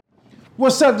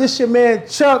What's up? This your man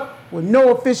Chuck with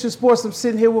No Official Sports. I'm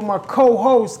sitting here with my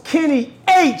co-host Kenny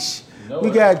H. We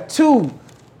got two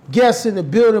guests in the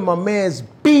building. My man's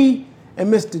B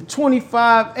and Mr.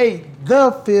 25-8,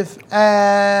 the Fifth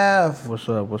Ave. What's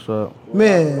up? What's up?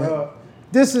 Man,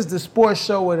 this is the sports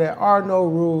show where there are no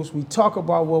rules. We talk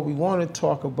about what we want to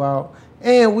talk about,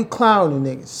 and we clown the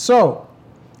niggas. So,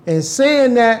 in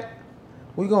saying that,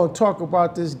 we're going to talk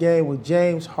about this game with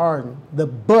James Harden, the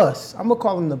bus. I'm going to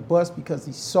call him the bus because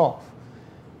he's soft.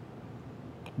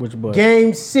 Which bus?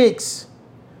 Game 6.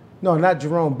 No, not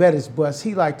Jerome Bettis bus.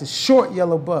 He like the short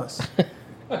yellow bus.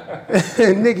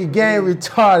 Nigga game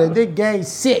retarded. They game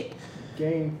sick.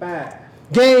 Game 5.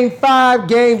 Game 5,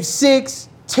 game 6,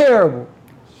 terrible.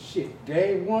 Shit,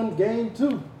 game 1, game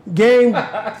 2. Game.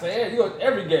 So yeah, you go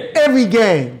every game. Every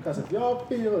game. Because if y'all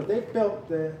feel, they felt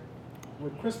that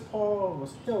when Chris Paul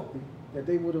was healthy, that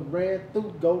they would have ran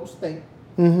through Golden State.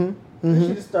 They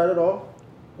should have started off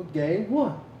with game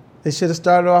 1. They should have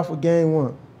started off with game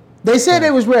 1. They said they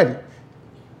was ready.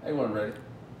 They weren't ready.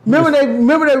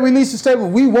 Remember they released a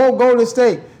statement, we won't go to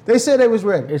state. They said they was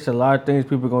ready. It's a lot of things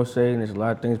people gonna say, and there's a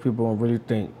lot of things people don't really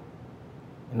think.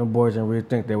 And them boys didn't really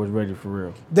think they was ready for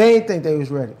real. They didn't think they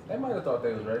was ready. They might have thought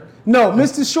they was ready. No,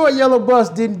 Mr. Short Yellow Bus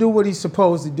didn't do what he's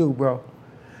supposed to do, bro.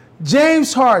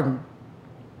 James Harden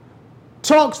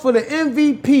talks for the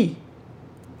MVP,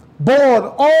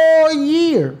 balled all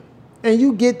year, and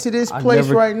you get to this place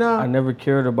right now. I never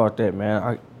cared about that, man.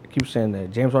 I keep saying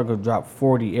that. James Harden could drop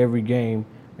 40 every game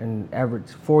and average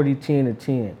 40, 10, and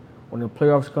 10. When the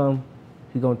playoffs come,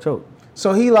 he gonna choke.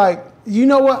 So he like, you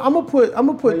know what? I'm gonna put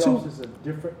Playoffs two. is a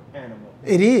different animal.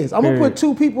 It is. I'm gonna Period. put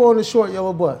two people on the Short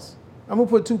Yellow Bus. I'm gonna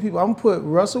put two people. I'm gonna put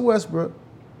Russell Westbrook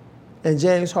and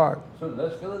James Harden. So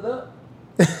let's fill it up.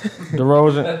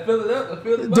 DeRozan. Let's fill it up. Let's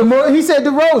fill it up. He said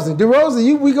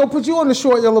DeRozan, we gonna put you on the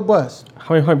Short Yellow Bus.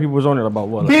 How many people was on it? About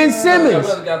what? Ben Simmons.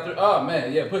 Oh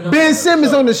man, yeah. Put him Ben on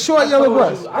Simmons on the Short Yellow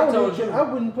Bus. I told you. I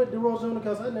wouldn't put DeRozan on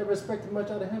because I never expected much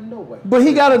out of him, no way. But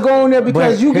he gotta go on there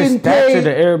because But you his getting stature paid.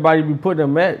 that everybody be putting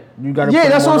him at, you gotta. Yeah, put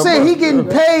that's him what I'm on saying. the He bus. getting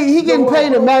paid. He getting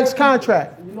paid a max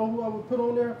contract. You know who I would put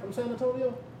on there from San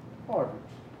Antonio? Aldridge.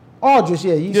 Aldridge,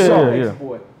 yeah, you Yeah, saw. yeah.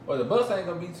 Boy. Well, the bus ain't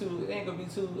gonna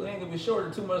be shorter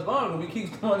too much longer. We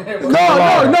keep going there. No. Look, Kyle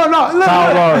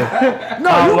Lowry.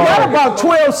 no, you got about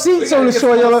 12 seats on the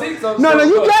Short Yellow. seats on the No, Short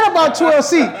you Bus. got about 12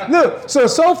 seats. Look,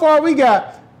 so far we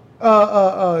got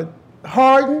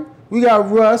Harden, we got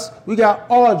Russ, we got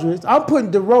Aldridge. I'm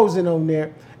putting DeRozan on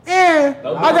there, and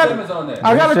Throw I Ben Simmons on there.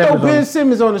 I gotta Ben throw Simmons Ben on-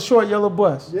 Simmons on the Short Yellow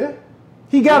Bus. Yeah.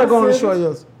 He gotta Ben go on the Simmons, Short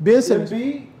Yellow. Ben Simmons.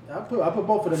 Embiid, I put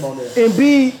both of them on there.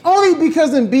 Embiid, only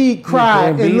because Embiid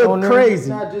cried Embiid and on looked there? crazy.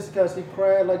 Not just because he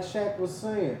cried like Shaq was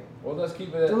saying. Well, let's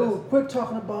keep it. Dude, quit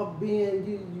talking about being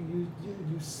you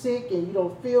sick and you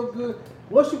don't feel good.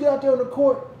 Once you get out there on the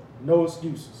court, no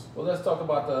excuses. Well, let's talk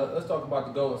about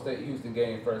the Golden State Houston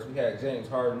game first. We had James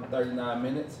Harden, 39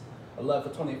 minutes,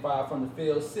 11 for 25 from the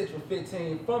field, 6 for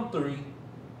 15 from 3,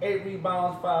 8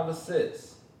 rebounds, 5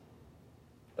 assists,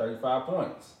 35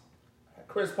 points.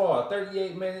 Chris Paul,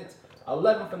 38 minutes,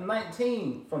 11 for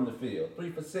 19 from the field, 3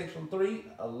 for 6 from 3,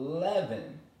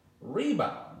 11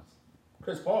 rebounds.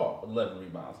 Chris Paul, 11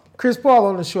 rebounds. Chris Paul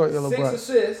on the Short Yellow 6 Bus.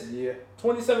 assists, Yeah.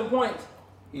 27 points.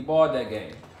 He balled that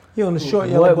game. He on the Short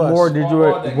Yellow What Bus. more did you?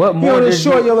 All that What game. more on the did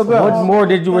Short Yellow you? Bus. What more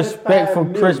did you expect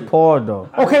from 35 Chris million. Paul though?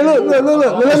 Okay, look.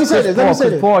 Let me say this.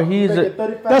 Chris Paul, he's Make it a.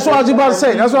 35 That's what I was about to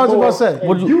say. That's what I was about to say. And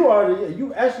What do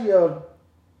you actually a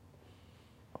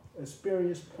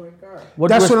experienced point guard. What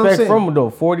That's do what you I'm expect saying. from him though?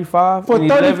 45 For and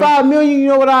 11? 35 million, you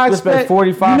know what I You expect? expect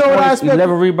 45 You know what I points, expect?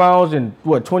 11 rebounds, and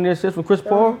what 20 assists from Chris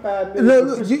Paul? 35 Look, million look,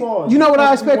 for Chris you- Paul. you know what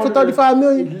I He's expect for one of the 35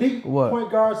 million? Elite What? point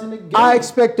guards in the game. I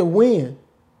expect to win.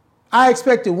 I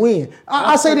expect to win.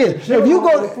 I say this: if you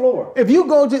on the floor. go, if you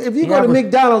go to averaged-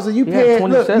 McDonald's and you he had pay,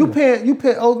 look, 27. you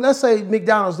pay. Oh, let's say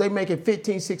McDonald's, they make it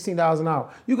 $15, $16 an hour.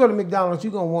 You go to McDonald's,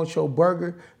 you gonna want your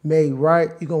burger made right.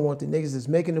 You gonna want the niggas that's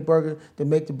making the burger to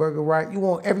make the burger right. You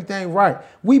want everything right.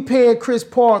 We paying Chris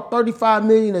Paul $35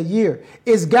 million a year.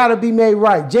 It's gotta be made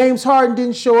right. James Harden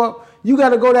didn't show up. You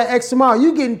gotta go that extra mile.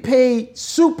 You getting paid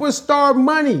superstar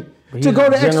money But to he's go a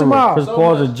the extra general. mile. Chris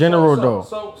Paul's a general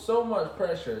though. So much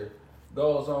pressure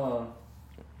goes on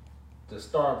the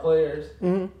star players.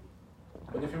 Mm-hmm.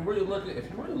 But if you really look at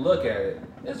it,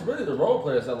 it's really the role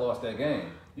players that lost that game.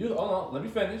 You hold on, let me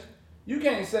finish. You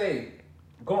can't say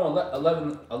going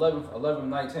 11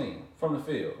 19 from the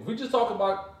field. If we just talk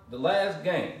about the last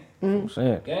game, I'm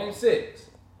saying. game 6.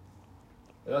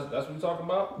 That's what we're talking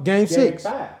about? Game 6.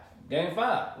 5. Game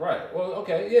 5, right. Well,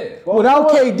 okay, yeah. Without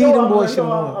KD, them boys I'm should've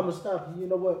going won. to stop you. You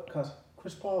know what? Because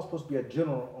Chris Paul's supposed to be a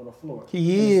general on the floor.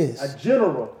 He is. A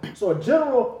general. So a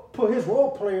general put his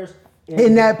role players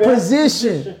In that the best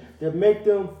position that make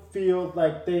them feel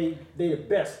like they the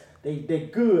best. They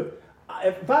good.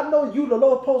 If I know you the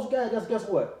low post guy, guess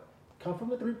what? Come from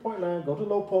the 3-point line, go to the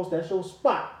low post, that's your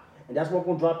spot. And that's what's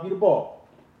gonna drop you the ball.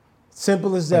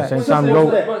 Simple as At the that. same time,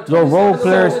 Simple your role So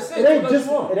players, it ain't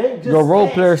just your role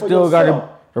stats players for still got to. yourself.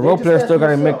 The They role just players stats still for got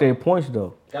to make yourself. their points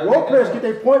though. Role players get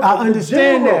their points I from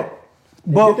understand the general. that.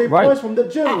 They But get their Right. points from the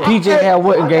general. PJ had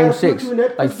what in I game gotta put 6? you in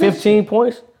that Like position. 15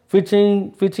 points?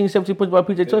 15, 17 points by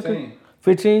PJ Tucker?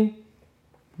 15?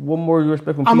 What more you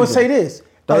expect from PJ? I'm gonna say this: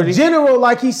 30? a general,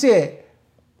 like he said,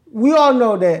 we all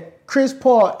know that Chris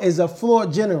Paul is a floor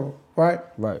general, right?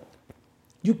 Right.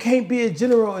 You can't be a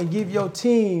general and give your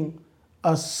team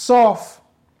a soft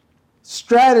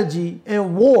strategy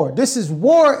in war. This is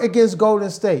war against Golden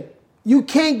State. You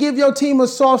can't give your team a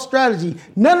soft strategy.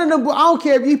 None of them. I don't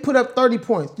care if you put up 30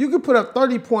 points. You can put up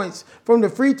 30 points from the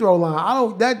free throw line. I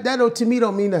don't. That don't, to me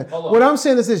don't mean that. Hold on. What I'm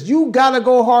saying is this: you gotta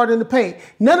go hard in the paint.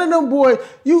 None of them boys.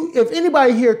 If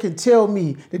anybody here can tell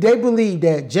me that they believe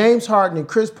that James Harden and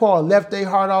Chris Paul left their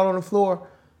heart out on the floor,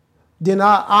 then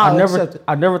I'll accept it.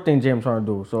 I never think James Harden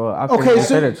do. So I can't Okay, even so-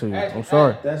 say that to you. I'm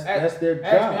sorry. That's their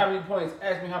Ask me job. how many points.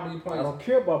 Ask me how many I points. don't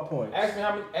care about points. Ask me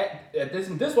how many.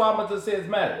 This is why I'm going to say it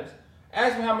matters.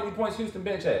 Ask me how many points Houston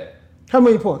bench had. How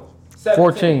many points?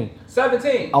 14.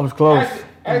 17. I was close.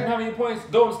 Ask me how many points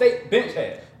Golden State bench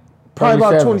had. Probably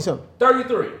about 37. 20 something.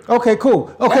 33. Okay,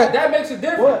 cool. Okay. That makes a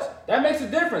difference. That makes a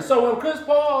difference. So when Chris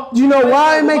Paul, You know plays-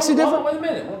 why it makes a hold on, difference? Wait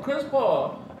a minute. When Chris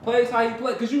Paul plays how he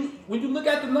plays, because when you look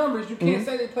at the numbers, you can't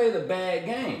say they played a bad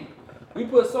game. We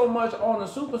put so much on the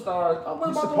superstars. Oh,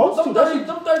 what You're about supposed to.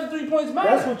 them 33 points matter?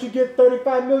 That's what you get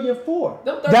 $35 million for.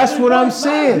 Them That's 33 what I'm points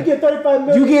matter. saying. You get $35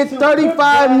 million. You get to put 35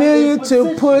 guys million in to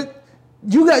position. put.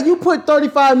 You put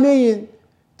 35 million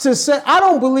to say. I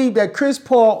don't believe that Chris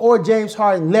Paul or James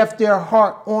Harden left their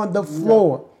heart on the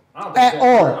floor I don't think at James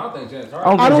Harden- I all. don't think James I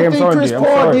Harden. I don't James think Harden Chris did. I'm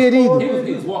Paul sorry. did either.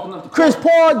 He was walking up the Chris court.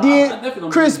 Paul I definitely did.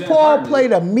 don't Chris think James Paul Harden played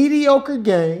did. a mediocre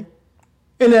game.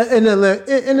 In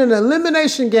an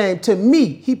elimination game, to me,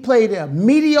 he played a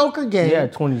mediocre game. He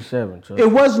had 27. So.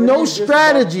 It was It no ain't just about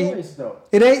strategy. points, though.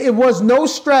 It was no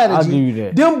strategy. I'll give you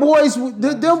that.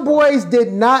 Them boys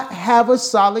did not have a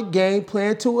solid game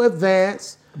plan to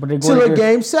advance But they're to going the against,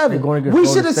 game they're 7. going against We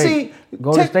Golden should have State. seen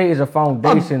Golden State is a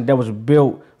foundation that was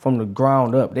built from the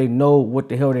ground up. They know what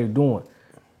the hell they're doing.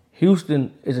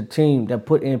 Houston is a team that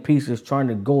put in pieces trying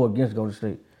to go against Golden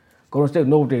State. Golden State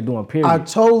know what they're doing, period. I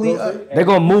totally. They're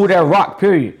going to move that rock,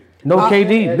 period. No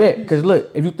KD, and bet. he's- Because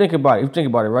look, if you think about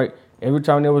it, right? Every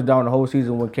time they was down the whole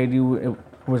season when KD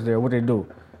was there, what they do?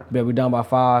 Bet we down by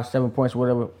 5, 7 points,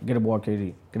 whatever. Get a ball,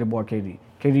 KD. Get a ball, KD.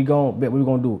 KD gone. Bet what we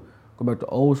going to do? Go back to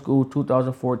old school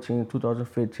 2014,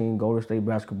 2015 Golden State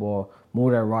basketball.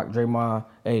 Move that rock, Draymond.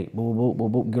 Hey, boop, boop,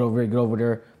 boop, boop. Get over here, get over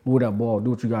there. Move that ball. Do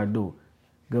what you got to do.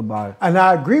 Goodbye. And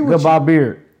I agree with Goodbye, you.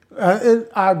 Beard. And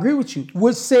I agree with you.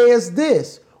 Which says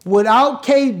this: without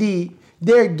KD,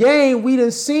 their game, we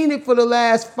done seen it for the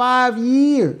last 5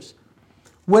 years.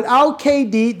 Without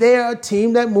KD, they're a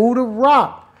team that moved a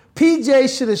rock.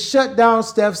 PJ should have shut down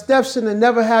Steph. Steph should have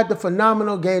never had the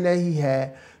phenomenal game that he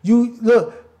had. You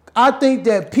look. I think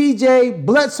that PJ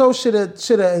Bledsoe should have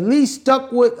at least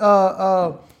stuck with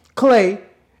Clay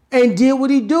and did what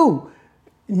he do.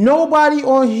 Nobody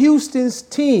on Houston's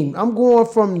team. I'm going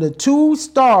from the 2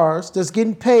 stars that's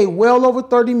getting paid well over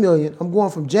 $30 million. I'm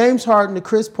going from James Harden to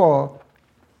Chris Paul.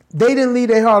 They didn't leave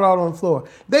their heart out on the floor.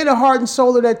 They the heart and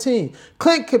soul of that team.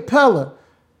 Clint Capella,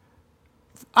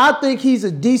 I think he's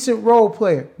a decent role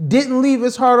player. Didn't leave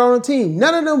his heart on the team.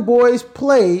 None of them boys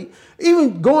played.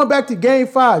 Even going back to Game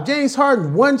 5, James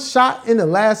Harden 1 shot in the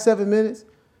last 7 minutes.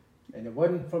 And it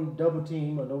wasn't from double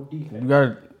team or no defense. You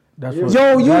got That's what,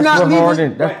 Yo, you that's not what leaving-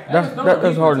 Harden.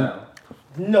 That's Harden.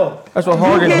 No. That's what You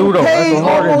Harden getting do though. That's paid what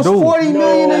Harden almost do. $40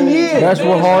 million a No. year. That's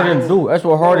what Harden do. That's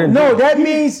what Harden No, do. that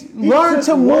means He learn took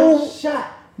to one move shot.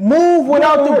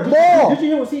 without the ball. Did you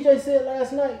hear what CJ said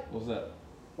last night? What's that?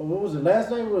 Or what was it, last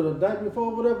night or the night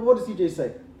before, whatever? What did CJ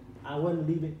say? I wasn't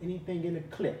leaving anything in the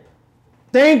clip.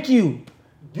 Thank you.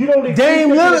 You don't leave Dame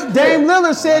anything in the Lillard, clip. Dame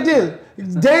Lillard said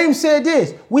this. Dame said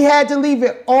this. We had to leave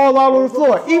it all out on the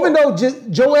floor. Even though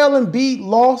Joel Embiid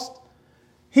lost,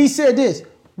 he said this.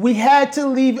 I had to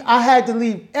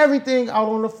leave everything out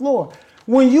on the floor.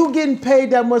 When you getting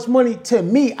paid that much money, to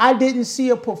me, I didn't see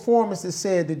a performance that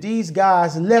said that these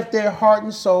guys left their heart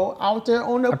and soul out there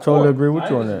on the I court. totally agree with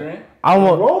you on disagree. that. I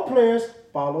want. Role players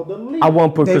follow the lead. I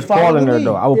won't put They Chris follow Paul in the there lead.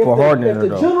 though. I would put Harden in If there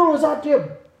the though. general is out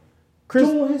there Chris-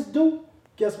 doing his due,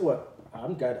 guess what?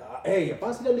 Hey, if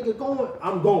I see that nigga going,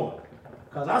 I'm going.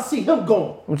 Because I see him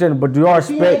going. I'm saying, but do y'all If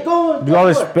he ain't expect? going, Do y'all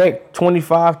guess what? expect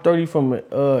 25, 30 from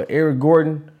Eric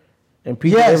Gordon and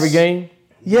PJ Yes. every game?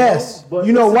 Yes. No, but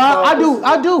You know it's why? about-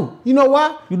 I do. You know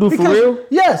why? You do for Because, real?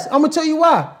 Yes. I'm gonna tell you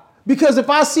why. Because if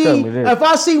I Tell see me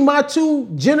this. my two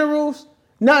generals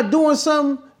not doing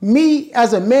something, me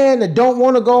as a man that don't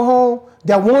want to go home,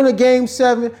 that won a game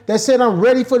 7, that said I'm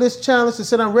ready for this challenge, that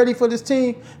said I'm ready for this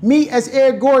team, me as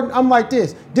Eric Gordon, I'm like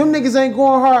this. Them niggas ain't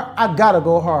going hard, I gotta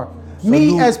go hard.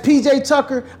 Me you- as PJ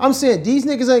Tucker, I'm saying these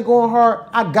niggas ain't going hard,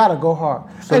 I gotta go hard.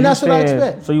 So And you that's what I saying-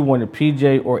 expect. So you wanted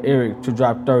PJ or Eric to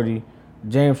drop 30,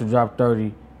 James to drop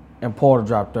 30, and Paul to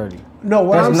drop 30. No,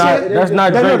 what That's I'm not. saying. That's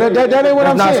not. that, no, Drake. that ain't what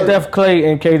That's I'm not saying. Steph,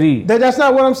 Clay, and KD. That's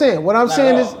not what I'm saying. What I'm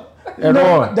saying at is all. At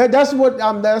all. That's what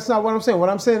that's not what I'm saying. What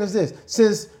I'm saying is this: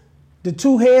 since the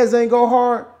two heads ain't go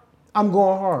hard, I'm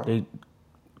going hard.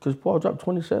 Because Paul dropped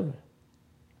 27.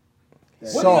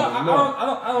 What So- do y'all-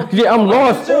 I don't Yeah, I'm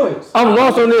lost. I'm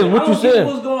lost on this. What you said?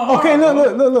 What's going on? Okay,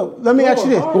 look. Let me ask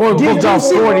you this: hard. Well, both dropped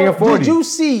 40 and 40. Did you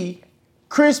see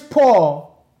Chris Paul?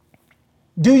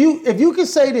 If you could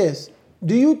say this,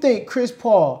 do you think Chris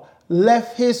Paul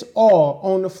left his all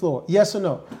on the floor? Yes or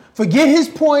no? Forget his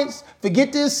points,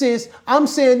 forget the assists. I'm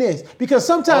saying this because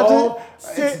sometimes All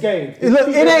 6 games. Look,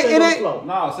 it ain't.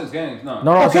 No, 6 games. No.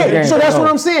 No, Okay, six games, so that's no. what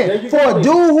I'm There saying. you For go. a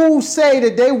dude who say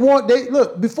that they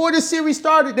look, before the series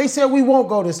started, they said we won't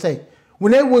go to state.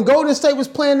 When Golden State was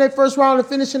playing their first round and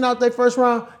finishing out their first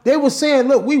round, they were saying,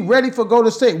 look, we ready for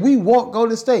Golden State. We want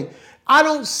Golden State. I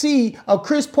don't see a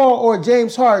Chris Paul or a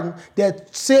James Harden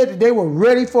that said that they were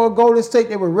ready for a Golden State,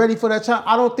 they were ready for that challenge.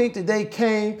 I don't think that they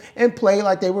came and played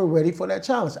like they were ready for that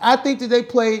challenge. I think that they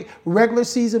played regular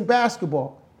season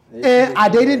basketball.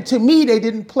 And to me, they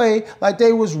didn't play like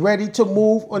they was ready to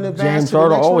move on advance James to the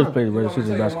Harden next always round. played regular You want me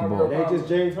season to tell you basketball. one They just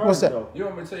James Harden, What's that? though. You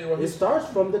want me to tell you what? It starts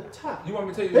from the top. You want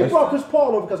me to tell you They what- brought Chris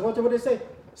Paul over because what they say,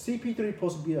 CP3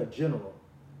 supposed to be a general.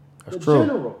 That's the true.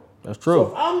 General. That's So true.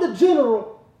 if I'm the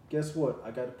general, guess what?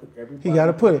 I got to put everybody. He got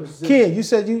to put in it. position. Ken, you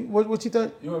said what you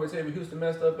think? You want me to tell you what Houston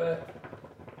messed up at?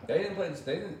 They didn't play.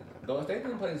 Golden State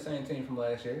didn't play the same team from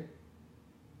last year.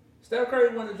 Steph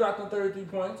Curry went and dropped them 33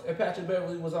 points, and Patrick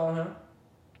Beverly was on him.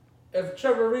 If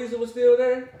Trevor Ariza was still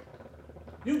there,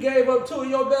 you gave up 2 of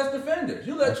your best defenders.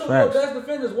 You let That's 2 of your facts. best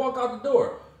defenders walk out the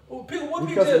door. What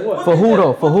Because PJ, of what? For who,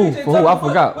 though? For who? PJ For who? I Tucker-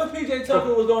 forgot. What PJ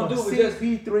Tucker was going to do was just.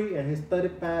 CP3 and his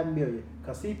 $35 million.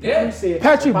 Because CP3 Yeah. said,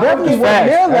 Patrick if I don't Beverly get wasn't Facts.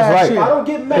 there That's last right. If I year. don't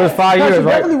get It was max, 5 years, Patrick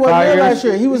right? Beverly wasn't 5 there years. last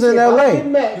year. He was he in said, if I LA. get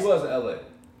max, He was in LA.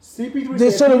 CP3 They-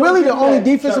 said, So if you really don't the get only max,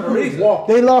 defensive Trevor Trevor's Ariza.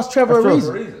 walking. they lost Trevor That's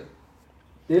true. Ariza. Ariza.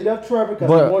 They left Trevor because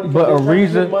But- they wanted but to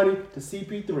Ariza- give money to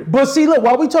CP3. But see, look,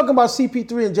 while we talking about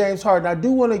CP3 and James Harden, I do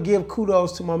want to give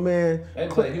kudos to my man They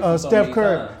played Houston so Steph many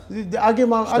Curry. I give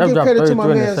dropped credit to my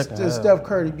 33 in the man second half. Steph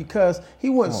Curry because he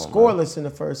went scoreless in the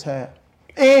first half.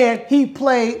 And he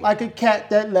played like a cat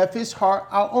that left his heart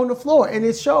out on the floor, and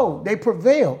it showed. They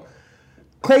prevailed.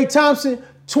 Klay Thompson,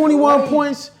 21 Klay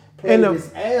points. played And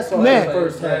his ass off man, in the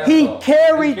first half. he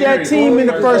carried that team in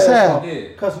the first half.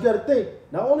 Because you got to think,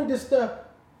 not only did Steph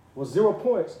was 0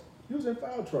 points, he was in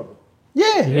foul trouble.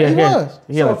 Yeah, He had he was.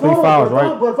 He had like if I'm- 3 fouls, but if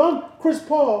I'm- right? But if I'm Chris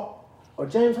Paul or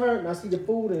James Harden, I see the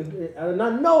food and I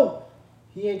know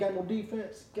he ain't got no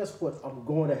defense, guess what? I'm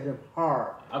going at him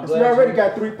hard. I'm 'Cause he glad already you-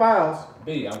 got 3 fouls.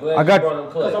 B, I'm glad I got- you brought up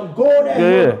Because Clay. I'm going at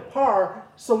him Yeah. hard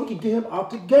so we can get him out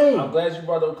the game. I'm glad you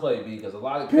brought up Clay, B, because a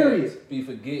lot of Period. kids be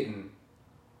forgetting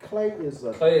Clay is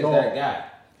a Clay is dog. that guy.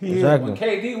 Exactly. When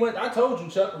KD went, I told you,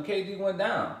 Chuck, when KD went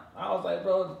down, I was like,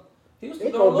 bro, Houston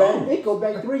It gonna go back. lose. It go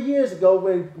back 3 years ago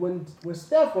when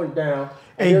Steph went down.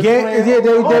 And they was game- playing yeah, they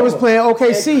was Oklahoma. playing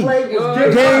OKC. And Clay was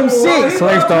Game getting- 6.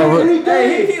 Clay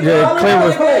started. Yeah,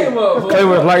 Clay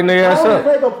was lighting their ass I up.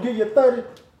 Clay gonna give you 30.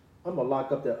 I'm gonna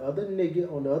lock up the other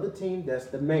nigga on the other team. That's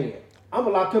the man. I'm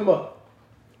gonna lock him up.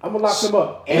 And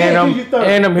give you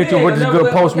 30. I'm hit you with this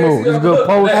good post move. This good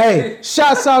post. Hey,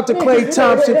 shouts out to Klay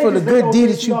Thompson for the good D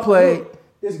that you played.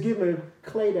 It's giving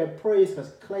Clay that praise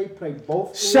because Clay played both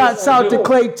ends Shouts of out the to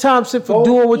court. Klay Thompson for Both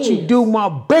doing what you ends. do, my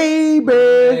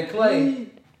baby. And Clay,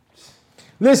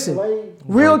 Listen, Clay-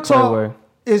 real Clay talk way.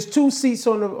 is 2 seats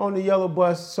on the yellow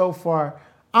bus so far.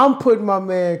 I'm putting my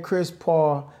man Chris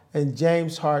Paul and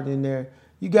James Harden in there.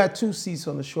 You got 2 seats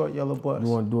on the short yellow bus. You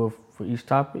want to do it for each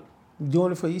topic? I'm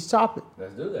doing it for each topic.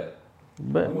 let's do that.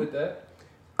 Bet. I'm with that.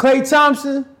 Klay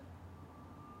Thompson,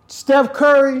 Steph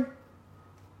Curry.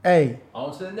 Hey,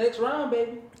 On to the next round,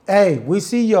 baby. hey, we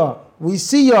see y'all. We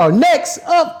see y'all. Next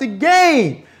up the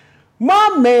game,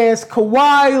 my man's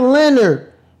Kawhi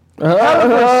Leonard. Hell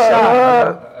of a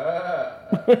shot.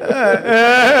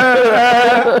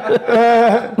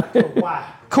 Why?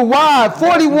 Kawhi,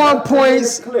 41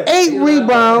 points, 8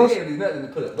 rebounds. He ain't do nothing in the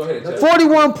clip. Go ahead, Jeff.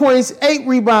 41 points, 8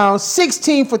 rebounds,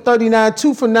 16 for 39,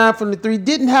 2 for 9 from the 3.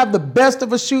 Didn't have the best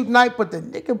of a shoot night, but the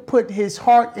nigga put his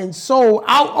heart and soul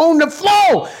out on the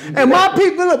floor. And my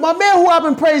people, look, my man who I've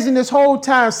been praising this whole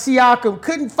time, Siakam,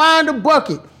 couldn't find a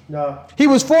bucket. No. He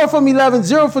was 4 from 11,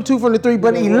 0 for 2 from the 3,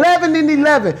 but 11 and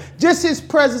 11. Just his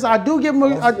presence, I do give him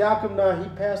Siakam now, he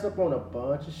passed up on a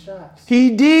bunch of shots.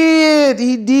 He did.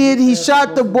 He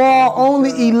shot the ball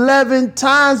only 11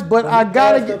 times, but I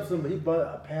gotta get. He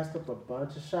passed up a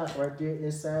bunch of shots right there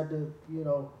inside the,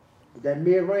 that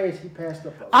mid range. He passed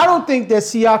up. I don't think that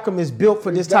Siakam is built for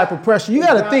this type of pressure. You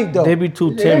gotta think though. They be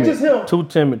too It ain't timid, just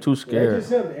him. too scared.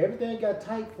 Just him. Everything got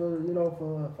tight for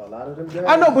a lot of them guys.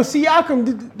 I know, but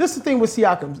Siakam, this is the thing with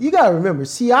Siakam. You got to remember,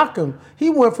 Siakam, he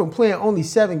went from playing only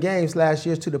 7 games last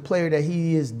year to the player that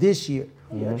he is this year.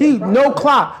 He no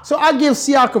clock. So I give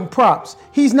Siakam props.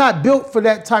 He's not built for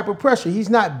that type of pressure. He's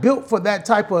not built for that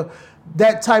type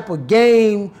of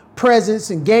game presence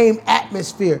and game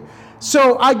atmosphere.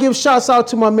 So I give shots out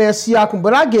to my man Siakam,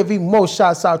 but I give even more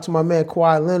shots out to my man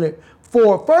Kawhi Leonard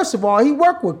for, first of all, he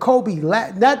worked with Kobe,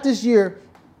 not this year,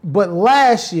 but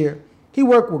last year, he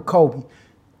worked with Kobe.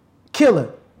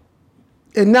 Killer.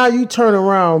 And now you turn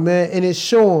around, man, and it's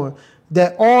showing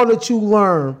that all that you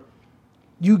learn,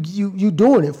 you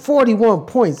doing it. 41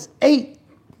 points, 8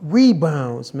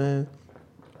 rebounds, man.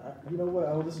 You know what?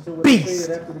 I was listening to what Beast. he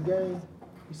said after the game.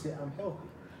 He said, "I'm healthy."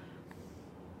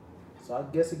 So I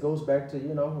guess it goes back to,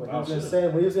 when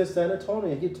he was in San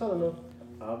Antonio, he telling them,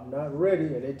 "I'm not ready,"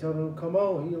 and they telling him, "Come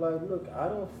on." He like, "Look, I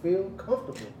don't feel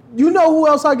comfortable." You know who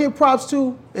else I give props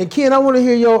to? And Ken, I want to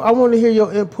hear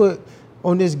your input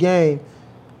on this game.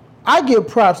 I give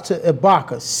props to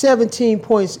Ibaka. 17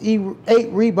 points, 8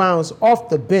 rebounds off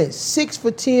the bench, 6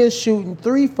 for 10 shooting,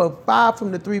 3 for 5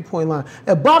 from the 3-point line.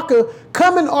 Ibaka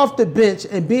coming off the bench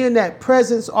and being that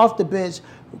presence off the bench,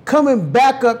 coming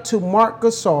back up to Marc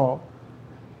Gasol.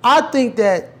 I think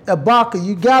that Ibaka,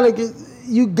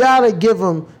 you gotta give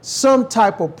him some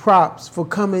type of props for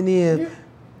coming in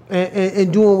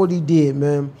and doing what he did,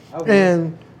 man.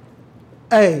 And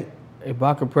hey,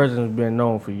 Ibaka presence has been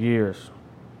known for years.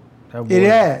 That boy, it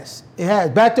has.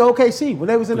 Back to OKC when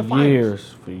they was in the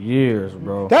finals. For years,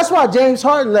 bro. That's why James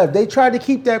Harden left. They tried to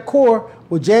keep that core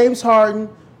with James Harden,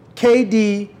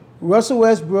 KD, Russell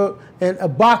Westbrook, and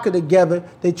Ibaka together.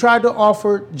 They tried to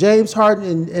offer James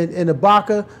Harden and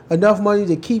Ibaka enough money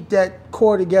to keep that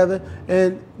core together.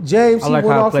 And James, I like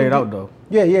how it played out, though.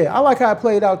 Yeah. I like how it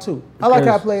played out, too.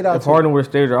 If Harden would have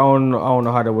stayed there, I don't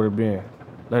know how that would have been.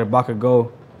 Let Ibaka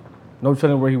go. No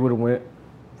telling where he would have went.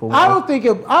 I don't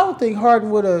think Harden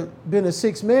would have been a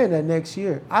 6th man that next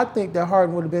year. I think that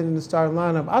Harden would have been in the starting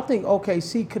lineup. I think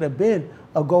OKC could have been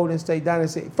a Golden State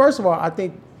dynasty. First of all, I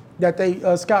think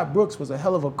that Scott Brooks was a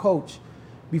hell of a coach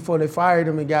before they fired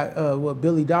him and got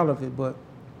Billy Donovan. But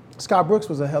Scott Brooks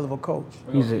was a hell of a coach.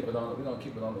 We're gonna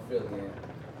keep it on the Philly and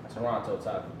Toronto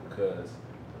topic because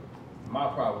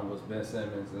my problem was Ben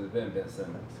Simmons. It's been Ben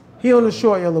Simmons. He on the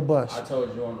short yellow bus. I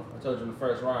told you in the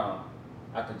first round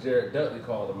after Jared Dudley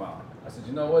called him out. I said,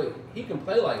 you know what? He can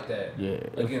play like that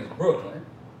against Brooklyn.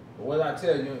 But what did I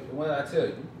tell you in one of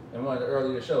the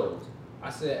earlier shows? I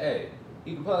said, hey,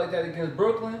 he can play like that against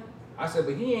Brooklyn. I said,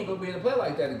 but he ain't gonna be able to play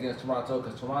like that against Toronto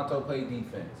because Toronto played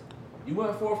defense. You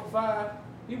went 4 for 5.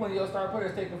 He one of your star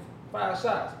players taking 5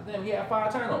 shots. But then he had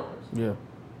 5 turnovers. Yeah. You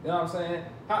know what I'm saying?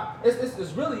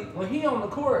 It's really, when he on the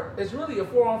court, it's really a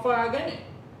 4-on-5 game.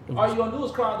 All you gonna do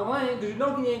is crowd the lane because you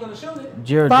know he ain't gonna shoot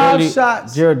it. 5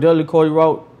 shots. Jared Dudley, Cody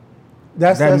Rowe.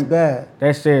 That's bad.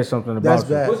 That says something about That's you.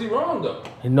 bad. Was he wrong though?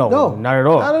 No, not at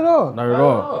all. Not at all. Not at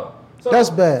all. So, That's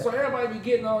bad. So everybody be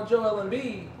getting on Joel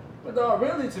Embiid, but dog,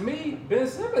 really to me, Ben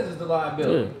Simmons is the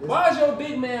liability. Yeah. Why is your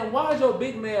big man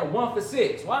 1 for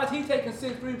 6? Why is he taking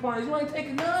 6 3-pointers? You ain't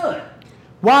taking none.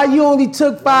 Why you only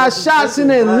took 5 shots in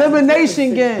the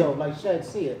elimination game? Though, like Shaq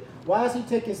said, why is he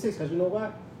taking 6? Because you know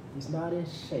what? He's not in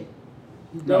shape.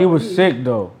 He was sick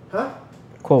though. Huh?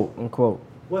 Quote unquote.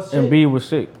 What's sick? Embiid was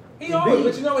sick. He always,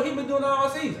 but you know what he been doing all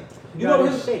season. You know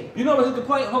what his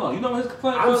complaint? Hold on. You know what his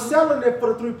complaint was? I'm selling it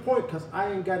for the 3-point because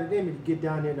I ain't got it in me to get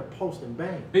down there in the post and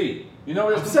bang. B. You know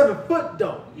what I'm his 7 foot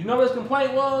though. You know what his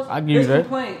complaint was? I give you that. His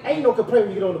complaint. Ain't no complaint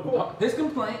when you get on the court. His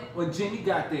complaint when Jimmy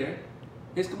got there,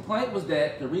 his complaint was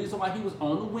that the reason why he was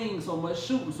on the wing so much,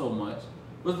 shooting so much,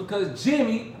 was because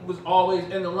Jimmy was always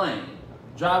in the lane,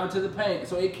 driving to the paint,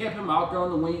 so it kept him out there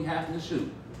on the wing having to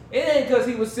shoot. It ain't because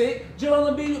he was sick.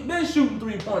 Joel Embiid been shooting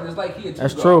 3-pointers like he had.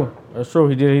 That's true. That's true.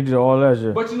 He did all that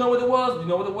shit. But you know what it was? You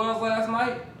know what it was last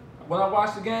night when I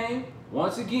watched the game?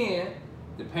 Once again,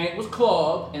 the paint was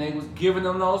clogged, and they was giving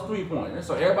them those 3-pointers.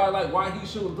 So everybody like, why he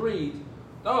shooting threes?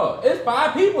 Dog, it's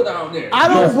 5 people down there. I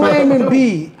don't blame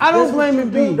Embiid. I don't That's blame what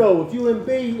you do, Embiid. though. If you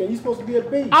Embiid and you supposed to be a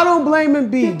B, I don't blame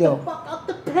Embiid get the though. fuck out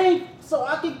the paint so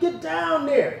I can get down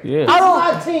there. Yeah. This I don't-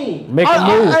 is my team. Make a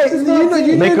move. Hey,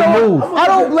 you Make a know, move. I'm I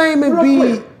don't blame real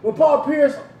Embiid. quick. When Paul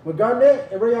Pierce, when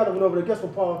Garnett and Ray Allen went over there, guess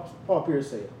what Paul Pierce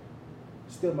said?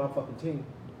 Still my fucking team.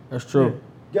 That's true.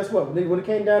 Guess what? When it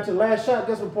came down to the last shot,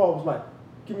 guess what Paul was like?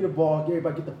 Give me the ball,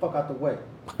 everybody get the fuck out the way.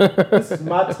 This is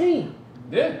my team.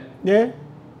 Yeah. Yeah.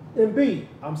 Embiid,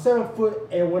 I'm 7 foot,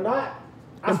 and when I'm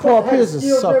And supposed Paul to have Pierce is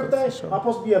skills and sucker, everything, for sure. I'm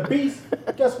supposed to be a beast.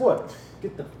 Guess what?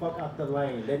 Get the fuck out the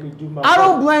lane. Let me do my I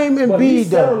don't work. blame But Embiid, he's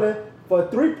though. settling for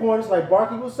 3-pointers, like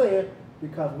Barkley was saying,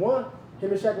 because one,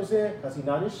 him and Shaq was saying, because he's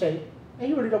not in shape, and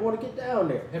he really don't want to get down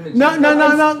there. Him and No. Jimmy-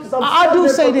 Because I'm I do studying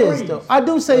say for this threes. though. I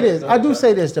do say this. I do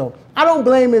say this though. I don't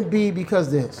blame Embiid because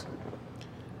this.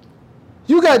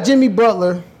 You got Jimmy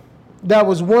Butler, that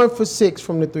was 1 for 6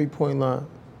 from the 3-point line.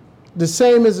 The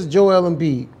same as a Joel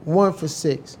Embiid, 1 for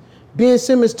 6. Ben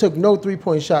Simmons took no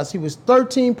 3-point shots. He was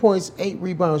 13 points, 8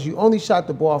 rebounds. You only shot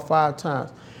the ball 5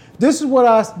 times. This is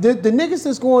what the niggas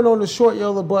that's going on the short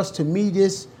yellow bus to me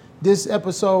this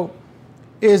episode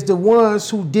is the ones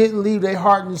who didn't leave their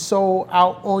heart and soul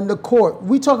out on the court.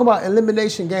 We talking about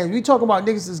elimination games. We talking about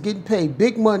niggas that's getting paid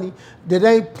big money that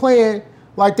ain't playing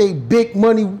like they big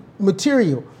money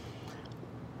material.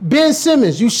 Ben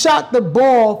Simmons, you shot the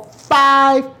ball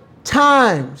 5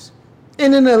 times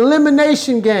in an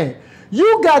elimination game.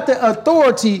 You got the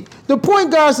authority. The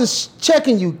point guards is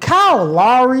checking you. Kyle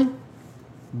Lowry.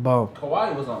 Bum.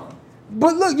 Kawhi was on.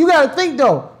 But look, you got to think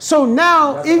though. So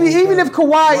now, even if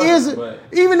Kawhi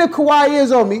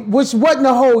is on me, which wasn't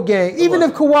the whole game, even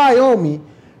if Kawhi on me,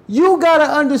 you got to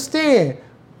understand.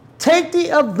 Take the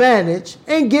advantage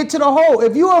and get to the hole.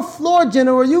 If you're a floor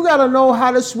general, you got to know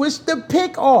how to switch the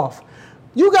pick off.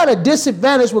 You got a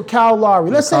disadvantage with Kyle Lowry.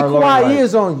 Let's say Kyle Lowry, Kawhi like-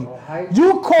 is on you. height.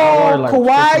 You call Lowry, like,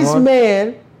 Kawhi's 6'1".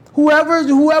 man,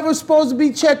 whoever's supposed to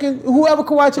be checking, whoever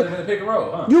Kawhi Put check, him in the pick and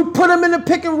roll, huh? you put him in the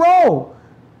pick and roll.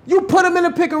 You put him in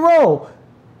the pick and roll.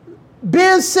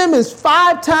 Ben Simmons,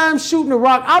 5 times shooting the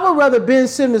rock. I would rather Ben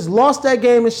Simmons lost that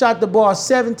game and shot the ball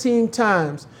 17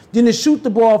 times than to shoot the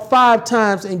ball 5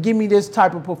 times and give me this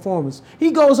type of performance.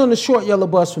 He goes on the short yellow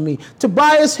bus for me.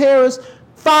 Tobias Harris,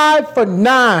 5 for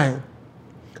 9.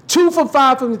 2 for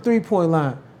 5 from the 3-point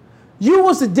line. You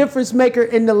was the difference maker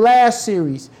in the last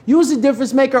series. You was the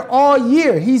difference maker all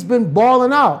year. He's been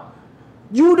balling out.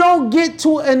 You don't get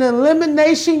to an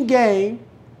elimination game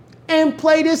and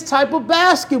play this type of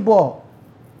basketball.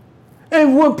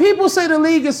 And when people say the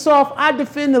league is soft, I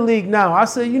defend the league now. I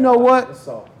say, you know what? That's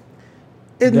all.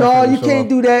 No, Definitely you can't soft.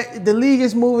 do that. The league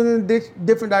is moving in a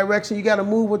different direction. You got to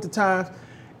move with the times.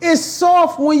 It's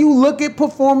soft when you look at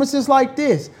performances like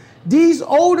this. These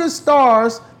older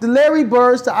stars, the Larry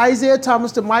Birds, the Isaiah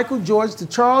Thomas, the Michael Jordan, the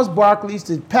Charles Barkleys,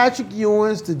 the Patrick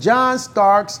Ewings, the John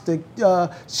Starks, the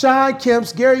Sean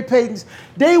Kemps, Gary Paytons,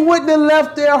 they wouldn't have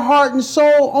left their heart and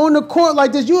soul on the court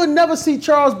like this. You would never see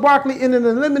Charles Barkley in an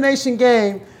elimination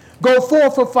game go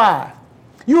 4 for 5.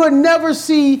 You would never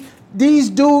see these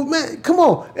dudes, man, come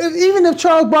on. Even if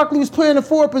Charles Barkley was playing the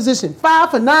forward position, 5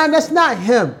 for 9, that's not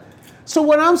him. So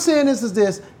what I'm saying is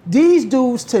this, these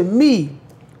dudes to me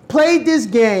played this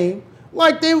game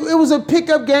like it was a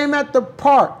pickup game at the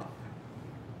park.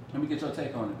 Let me get your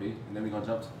take on it, B. And then we're gonna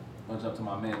jump to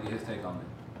my man and get his take on it.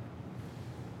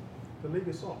 The league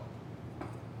is soft.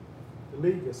 The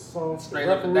league is soft. Straight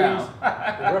up and down.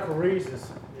 The referees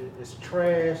is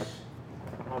trash.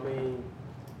 I mean,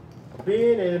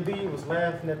 Ben and Embiid was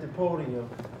laughing at the podium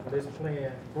when they was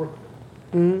playing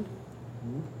Brooklyn.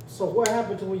 So what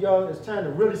happened to when y'all, it's time to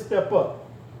really step up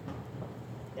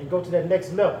and go to that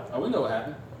next level? Oh, we know what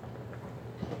happened.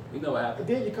 We know what And happened.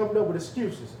 then you're coming up with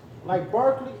excuses. Like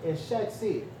Barkley and Shaq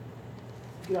said,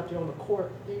 get out there on the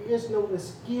court, there is no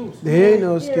excuse. There ain't You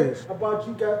no don't hear excuse. about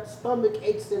you got stomach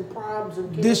aches and problems.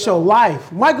 And This your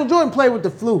life. Michael Jordan played with the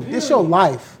flu. This your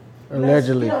life.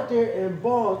 Allegedly. Let's get out there and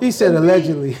ball. He said Embiid,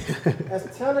 allegedly.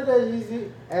 As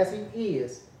talented as he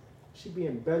is, should be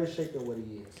in better shape than what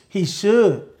he is. He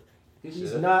should.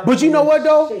 He's not. But you know in what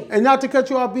though? shape. And not to cut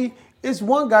you off, B, it's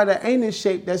one guy that ain't in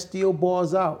shape that still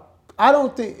balls out. I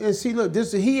don't think, and see, look,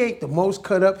 he ain't the most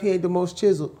cut up, he ain't the most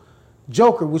chiseled.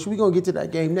 Joker, which we're gonna get to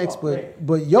that game next, Oh, man.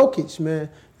 but Jokic, man,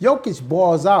 Jokic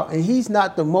balls out, and he's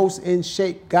not the most in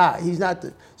shape guy. He's not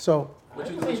the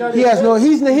He's not He in has shape. no-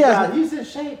 he's in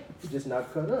shape. He's just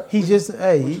not cut up. he just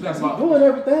What you he, got He's about, doing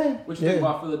everything. what you think Yeah.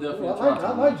 about Philadelphia Well, and I like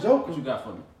Toronto? Joker. What you got for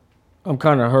me? I'm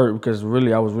kind of hurt because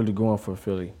really I was really going for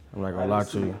Philly. I'm not gonna lie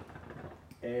to you.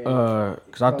 And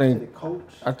Because I comes to think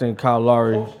the coach. Kyle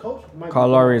Lowry. Coach might be Kyle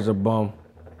Lowry wrong. is a bum.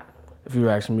 If you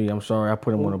ask me, I'm sorry. I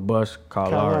put him on a bus.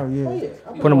 Kyle Lowry. Yeah. Oh, yeah.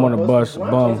 I Put him on the bus.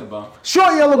 Bron Bum. He's a bum.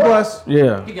 Short yellow bus.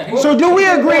 Yeah. So do we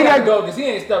agree He that- go because he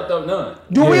ain't stepped up none?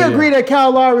 Do we Yeah, agree yeah. that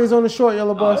Kyle Lowry is on the short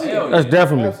yellow bus? Hell That's yeah.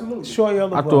 definitely. Absolutely. Short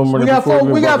yellow I bus. threw him in We there got before four.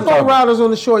 we We got went four to the riders on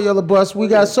the short yellow bus. We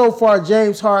got so far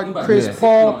James Harden, Chris Yeah.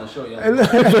 Paul.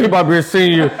 He about to be a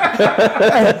senior.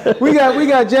 We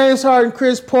got James Harden,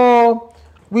 Chris Paul.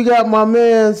 We got my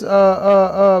man's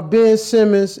Ben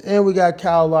Simmons, and we got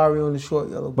Kyle Lowry on the short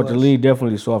yellow bus. But the league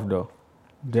definitely soft though.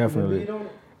 Definitely. Embiid on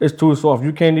it? It's too soft.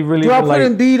 You can't even really Do I even, put like.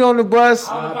 Embiid on the bus?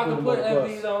 I don't know if I can put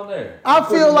Embiid on there. I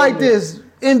feel like this.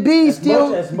 Embiid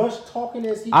still. As much talking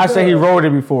as he I does. say he rode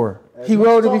it before. as He much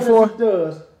rode it talking before? as he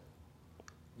does,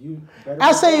 you better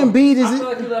I say perform. Embiid I is. feel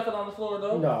like he left it on the floor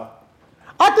though. No.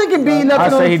 I think Embiid left I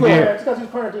it on say the he floor. did. Just because he's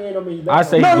currently ain't no mean he I left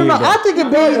say it. he No, no, no. did, I think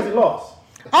Because Embiid. he lost.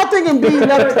 I think Embiid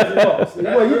left. Because he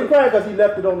lost. Well, you can cry because he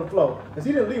left it on the floor. Because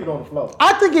he didn't leave it on the floor.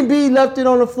 I think Embiid left it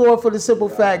on the floor for the simple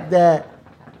fact that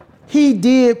he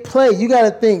did play. You got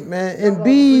to think, man.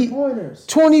 Embiid, Three-pointers.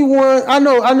 21. I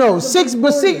know. Some Six,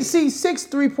 but three-pointers. see, 6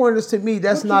 3-pointers to me,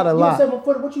 that's not a You're lot.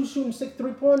 7-footer. What you shooting 6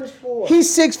 3-pointers for?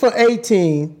 He's 6 for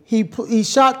 18. He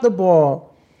shot the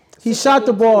ball. He shot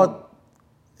the ball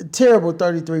terrible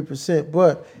 33%,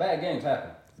 but Bad games happen.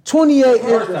 28,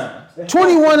 First time.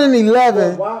 21 and Well,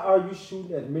 11. why are you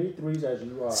shooting as many threes as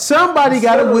you are? Somebody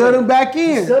got to wheel them back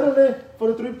in. Settling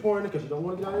for the 3-pointer because you don't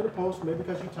want to get out of the post. Maybe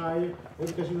because you're tired.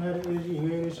 Maybe because you had the energy. You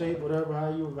ain't in shape. Whatever.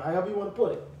 However you want to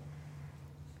put it.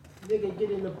 Nigga,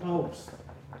 get in the post.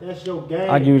 That's your game.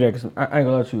 I give you that 'cause I ain't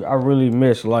gonna let you. I really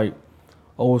miss like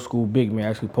old school big man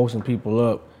actually posting people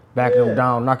up, backing Yeah. them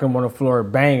down, knocking them on the floor,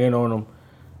 banging on them.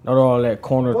 Not all that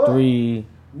corner But three,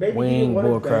 Maybe he wing didn't want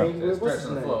bull to crap. bang with what's his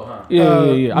Stretching the name. floor, huh?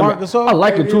 Yeah. Marc I, mean, Gasol? I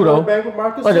like Maybe it he too didn't though. wanna bang with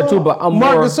Marcus Like that too, Gasol. but I'm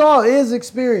Marc more. Gasol is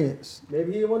experienced. Maybe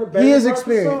he didn't want to bang He with is Marcus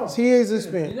experienced. Gasol. He is You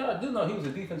experienced. know, I do know he was a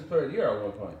defensive player of the year at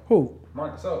one point. Who?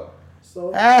 Marc Gasol.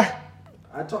 So Ah,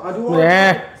 I do all the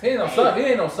Yeah. time. He ain't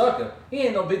no sucker. He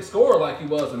ain't no big scorer like he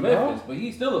was in Memphis, but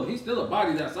he's still a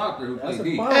body that's out there who That's plays a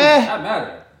deep. body. That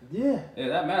matters. Yeah. Yeah,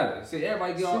 that matters. See,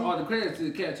 everybody give all the credit to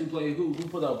the cats who play who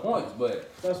put up points, but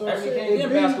That's what I'm everything saying. in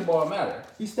Embiid- basketball matters.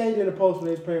 He stayed in the post when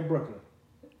they was playing Brooklyn.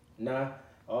 Now,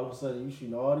 all of a sudden, you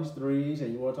shooting all these threes,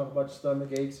 and you want to talk about your stomach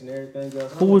aches and everything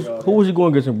else. Who was he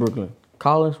going against in Brooklyn?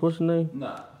 Collins, what's his name?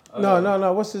 Nah.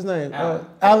 no. What's his name? Allen.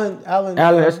 Allen. Allen,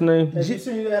 that's his name. Have you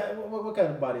seen that? What kind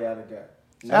of body Allen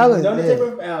got? Allen, None to yeah. take away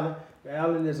from Allen.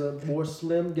 Allen is a more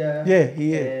slim guy. Yeah,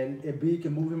 he is. And Embiid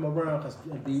can move him around because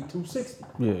Embiid 260.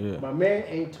 Yeah. My man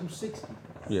ain't 260.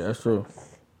 Yeah, that's true.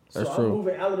 That's so true. I'm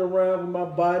moving Allen around with my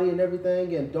body and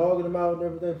everything and dogging him out and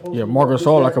everything. posting Yeah, him Marc up, Gasol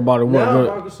this, like that. about a what, Now good-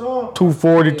 Marc Gasol,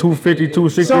 240, 250,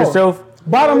 260 So- himself.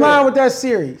 Bottom Yeah. line with that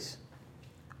series,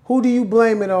 who do you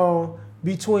blame it on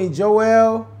between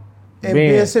Joel and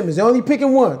Ben Simmons? They're only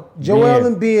picking one. Joel Ben.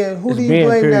 and Ben. Who It's do you Ben,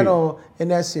 blame that period. on in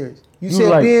that series? You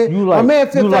said Ben. My man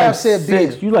Fifth Ave said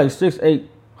Ben. You like 6'8".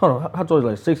 Hold on, how tall is he?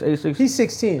 Like 6'8", He's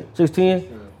 6'10". 6'10"?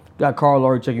 Got Kyle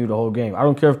Lowry checking you the whole game. I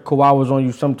don't care if Kawhi was on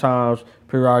you sometimes,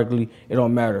 periodically. It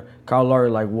don't matter. Kyle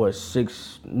Lowry like what,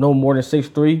 no more than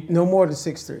 6'3"? No more than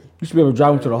 6'3". You should be able to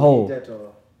drive him to the hole. That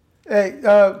tall. Hey,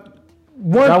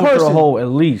 one Drive him to the person. hole at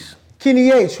least. Kenny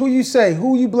H. Who you say?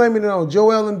 Who you blaming it on?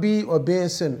 Joel Embiid or Ben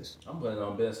Simmons? I'm putting it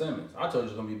on Ben Simmons. I told you it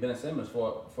was gonna be Ben Simmons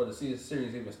for the series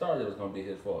even started. It was gonna be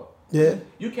his fault. Yeah.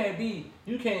 You can't be.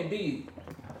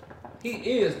 He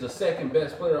is the second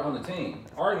best player on the team.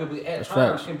 Arguably, at times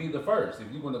facts. can be the first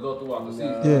if you want to go throughout the season.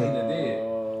 Yeah. He done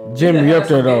did. Jimmy He up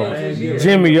there had some though. games this year.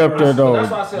 Jimmy up there though.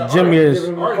 That's why I said Jimmy arguably. is. Give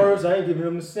him the first, I ain't giving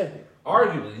him the second.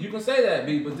 Arguably, you can say that,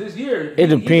 B, but this year It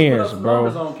he depends, put up some bro.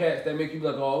 numbers on cats that make you be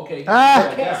like, oh, okay. he's Ah.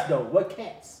 that Cats guy. though, what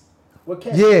cats? What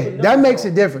cats? Yeah, put that numbers makes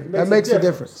on? it different. That makes a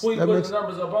difference. Who you That putting makes the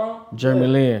numbers up on? Jeremy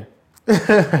Lin.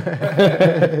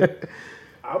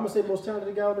 I'm gonna say most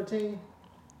talented guy on the team.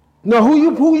 No, who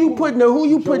you putting the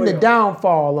Joel.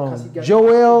 downfall Because he on? got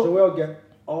Joel. Joel got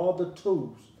all the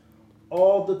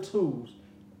tools,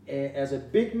 and as a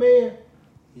big man,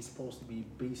 he's supposed to be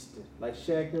beasted. Like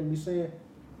Shaq them be saying,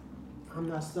 I'm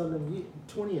not selling you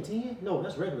 20 and 10. No,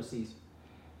 that's regular season.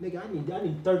 Nigga, I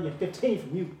need 30 and 15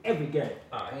 from you every game.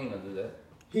 He ain't gonna do that.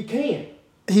 He can.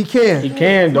 He can. He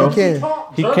can though. He can.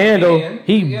 He Drummond can though. can.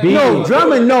 He Yeah. beat. No,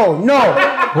 Drummond, no.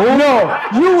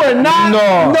 You were not.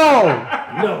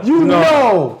 No. You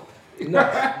know.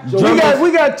 Joel,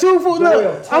 We got two for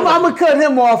look. Joel, I'm gonna cut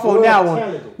him off on Joel that one.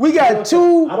 talented. We got Joel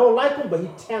two. I don't like him, but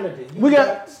he's talented. We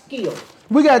got- skill.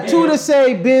 We got two to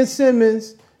say Ben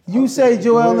Simmons. You say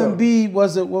Joel Joel. Embiid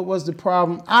what was the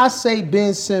problem? I say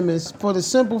Ben Simmons for the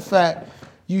simple fact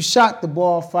You shot the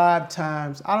ball 5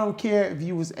 times. I don't care if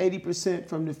you was 80%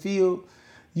 from the field.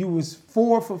 You was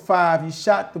 4 for 5. You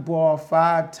shot the ball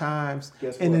 5 times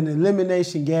in an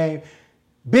elimination game.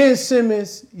 Ben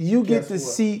Simmons, you get the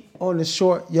seat on the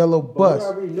short yellow bus. We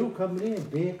already knew coming in,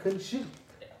 Ben couldn't shoot.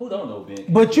 Who don't know Ben?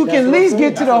 But you can at least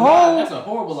get to the hole. That's a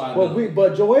horrible idea.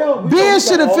 But Joel, Ben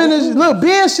should have finished. Look,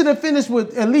 Ben should have finished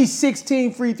with at least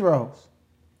 16 free throws.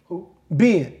 Who?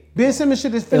 Ben Simmons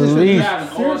should have finished At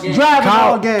with least. driving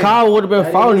all game. Kyle would have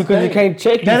been fouling you because he can't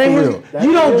check you That ain't for his. real.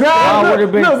 You don't drive. Kyle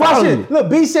would've been Look, watch fouling it. Look,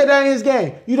 B said that ain't his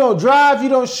game. You don't drive. You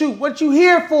don't shoot. What you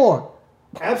here for?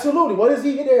 Absolutely. What is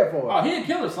he there for? Oh, he a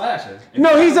killer slasher. If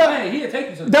No, he he's was a- playing, he'd take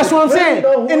you to the That's what I'm saying.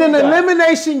 know who In he an got.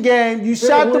 elimination game, you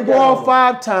shot who the he got ball over.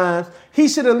 5 times. He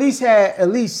should at least had at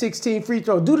least 16 free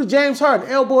throws. Do the James Harden,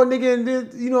 elbow a nigga, and then,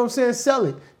 you know what I'm saying, sell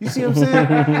it. You see what I'm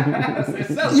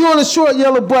saying? You on a short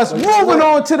yellow bus. Moving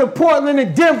on to the Portland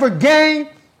and Denver game.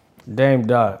 Dame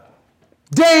died.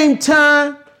 Dame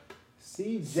time.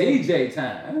 CJ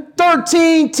time.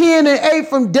 13, 10, and 8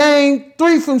 from Dame.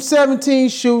 3 from 17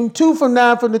 shooting. 2 from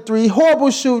 9 from the 3.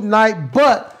 Horrible shooting night.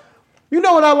 But you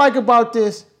know what I like about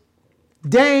this?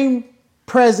 Dame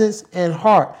presence and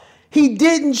heart. He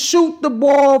didn't shoot the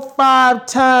ball 5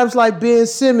 times like Ben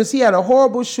Simmons. He had a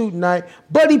horrible shooting night,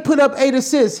 but he put up 8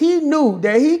 assists. He knew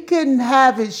that he couldn't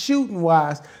have it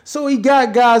shooting-wise, so he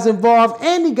got guys involved,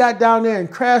 and he got down there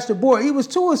and crashed the board. He was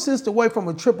 2 assists away from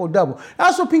a triple-double.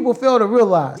 That's what people fail to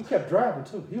realize. He kept driving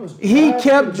too. He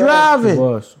kept driving. He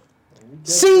was.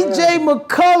 C.J.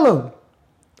 McCollum,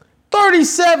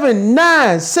 37,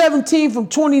 9, 17 from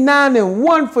 29, and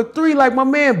 1 for 3. Like my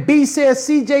man B said,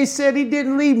 CJ said he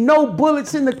didn't leave no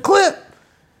bullets in the clip.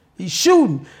 He's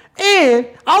shooting. And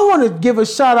I want to give a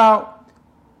shout out.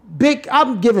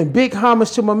 I'm giving big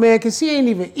homage to my man because he ain't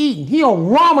even eating. He on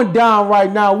Ramadan right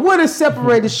now with a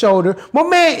separated shoulder. My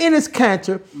man Enes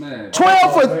Kanter, Man.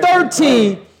 12 for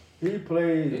 13. He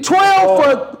played 12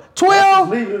 for 12.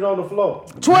 leaving it on the floor.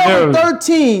 12 for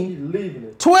 13. He leaving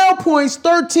it. 12 points,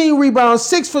 13 rebounds,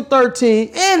 6 for 13,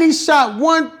 and he shot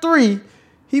 1 3.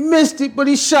 He missed it, but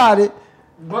he shot it.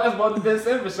 Well, that's one of the best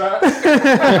ever shot.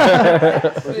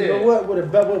 But you know what? With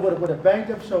a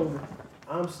banged up shoulder,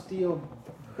 I'm still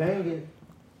banging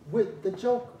with the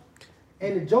Joker.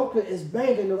 And the Joker is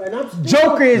banging, and I'm still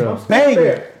Joker is I'm still banging.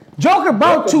 there. Joker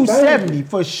about Joker 270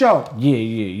 for sure.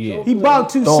 Yeah. He about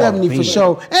 270 for Dog,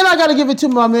 sure. And I got to give it to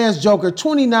my man's Joker.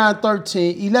 29,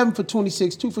 13, 11 for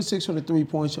 26, 2 for 6 on the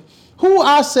 3-point shot. Who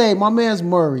I say, my man's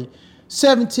Murray.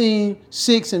 17,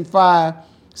 6, and 5.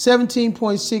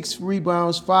 17.6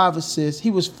 rebounds, 5 assists.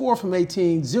 He was 4 from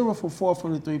 18, 0 for 4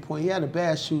 from the 3-point. He had a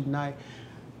bad shooting night.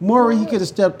 Murray, he could have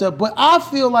stepped up. But I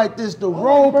feel like this, the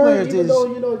role players Even is...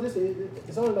 though, you know,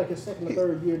 it's only like his second or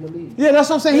third year in the league. Yeah, that's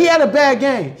what I'm saying. He had a bad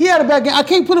game. I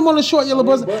can't put him on a short yellow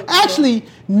bus. Actually,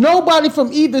 nobody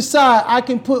from either side I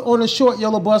can put on a short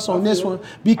yellow bus on this one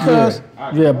because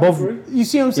Yeah, both. you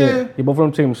see what I'm saying? Yeah, both of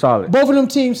them teams solid. Both of them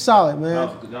teams solid, man.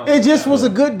 That was It just was a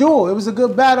good duel. It was a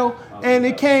good battle, and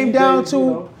it came down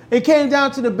to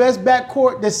the best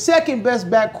backcourt, the second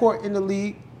best backcourt in the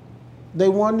league. They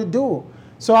won the duel.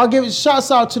 So I'll give shouts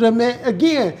out to them, man.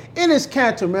 Again, Enes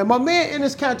Kanter, man. My man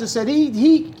Enes Kanter said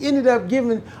he ended up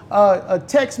giving a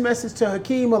text message to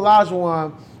Hakeem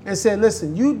Olajuwon and said,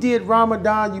 listen, you did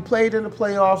Ramadan, you played in the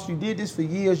playoffs, you did this for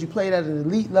years, you played at an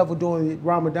elite level during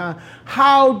Ramadan.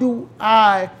 How do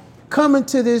I come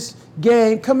into this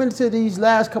game, come into these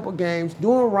last couple games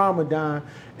during Ramadan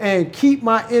and keep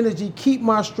my energy, keep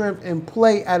my strength, and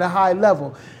play at a high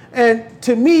level? And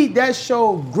to me, that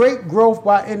showed great growth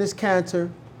by Enes Kanter.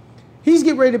 He's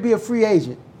getting ready to be a free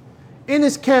agent.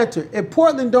 Enes Kanter, if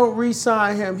Portland don't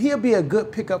re-sign him, he'll be a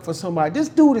good pickup for somebody. This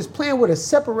dude is playing with a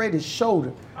separated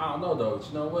shoulder, I don't know though.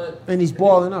 You know what? and he's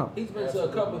balling up. He's been to a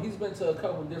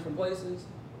couple different places.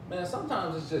 Man,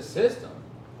 sometimes it's just system.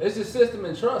 It's just system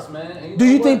and trust, man. And Do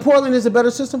know you what? think Portland is a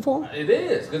better system for him? It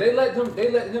is, because they let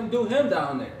him do him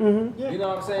down there. Mm-hmm. You know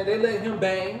what I'm saying? They let him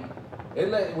bang.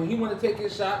 When he want to take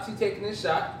his shots, he taking his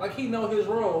shot. Like he know his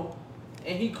role,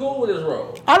 and he cool with his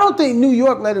role. I don't think New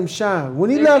York let him shine when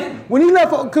he They left. didn't. When he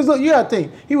left, because look, you got to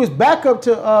think he was back up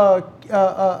to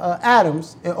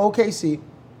Adams in OKC.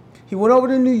 He went over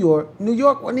to New York. New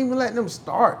York wasn't even letting him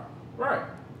start. Right.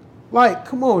 Like,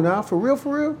 come on now, for real,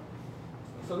 for real.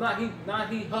 So now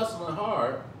he hustling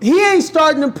hard. He ain't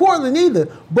starting in Portland either,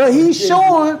 but he's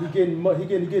showing He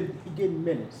getting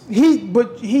minutes.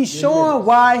 he's showing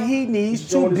why he needs He's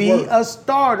to showing his be worth. a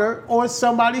starter on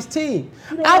somebody's team.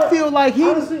 You know I what? feel like he.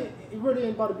 Honestly, really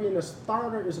ain't about being a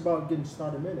starter. It's about getting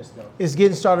starter minutes, though. It's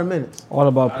getting starter minutes. All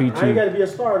about I ain't got PT. to be a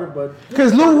starter, but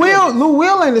Because Lou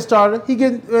Will ain't a starter. He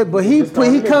get, but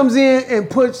he comes in and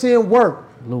puts in work.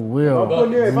 Lou If I'm Will,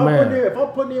 putting in, man. if I'm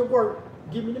putting in work,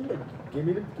 give me the minutes. Give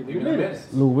me the minutes.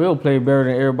 Lou Will played better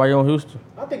than everybody on Houston.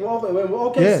 I think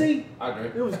OKC, I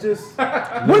agree. it was just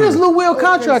When is Lou Will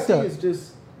contract OKC up? is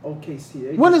just OKC.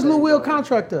 They When just is Lou ain't Will going.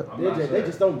 contract up? I'm not They sure.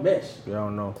 just don't mesh. Yeah, I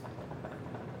don't know.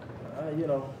 You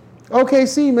know.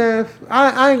 OKC, man.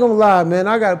 I ain't gonna lie, man.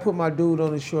 I gotta put my dude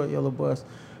on the short yellow bus.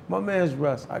 My man's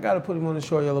Russ. I gotta put him on the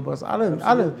short yellow bus. I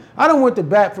done went to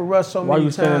bat for Russ so Why many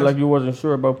you saying it times. like you wasn't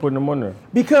sure about putting him on there?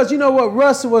 Because you know what,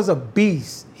 Russ was a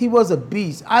beast. He was a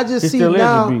beast. I just He see still is a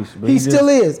now beast, but he he still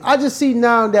is. I just see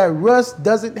now that Russ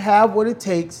doesn't have what it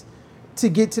takes to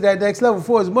get to that next level.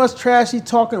 For as much trash he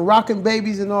talking, rocking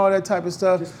babies and all that type of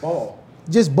stuff, Just ball.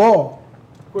 just ball.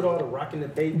 Quit all the rocking the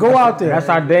baby. Go out there. That's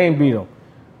how Dame beat him.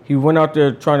 He went out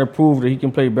there trying to prove that he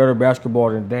can play better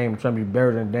basketball than Dame, trying to be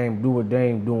better than Dame, do what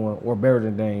Dame doing, or better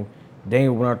than Dame.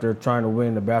 Dame went out there trying to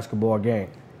win the basketball game.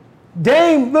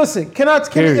 Dame, listen,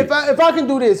 Period. if I can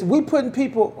do this, we putting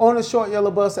people on the short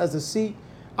yellow bus as a seat.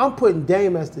 I'm putting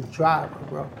Dame as the driver,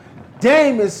 bro.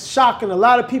 Dame is shocking a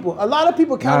lot of people. A lot of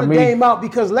people counted me. Dame out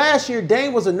because last year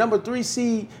Dame was a number 3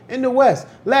 seed in the West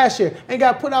last year and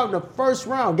got put out in the first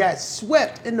round, got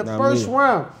swept in the Not first me.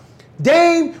 round.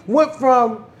 Dame went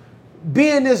from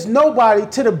being this nobody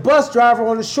to the bus driver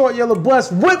on the short yellow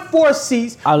bus with 4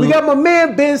 seats. We got my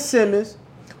man Ben Simmons.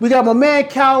 We got my man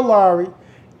Kyle Lowry.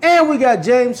 And we got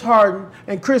James Harden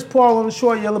and Chris Paul on the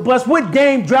short yellow bus with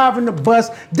Dame driving the bus.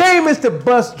 Dame is the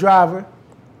bus driver.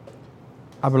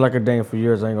 I've been like a Dame for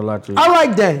years, I ain't gonna lie to you. I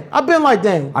like Dame. I've been like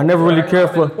Dame. I never really cared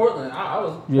I've been for. to Portland. I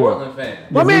was a Yeah. Portland fan.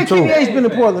 My me man too. Kenny A's been to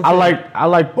Portland. I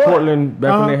like Portland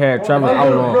back when they had Travis My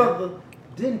little Outlaw. brother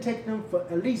didn't take them for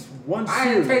at least one I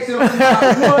series. ain't take them from not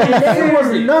one And they was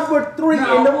series. number 3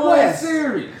 Not in the one West.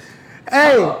 series.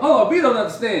 Hey, Hold on, we don't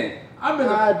understand. I've been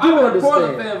I a do Portland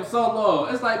understand. fan for so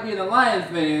long. It's like being a Lions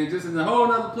fan, just in a whole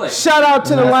nother place. shout out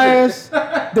to the Lions,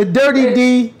 the Dirty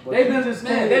D. They've been, just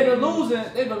man, can't- they've been losing.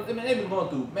 They've been going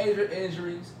through major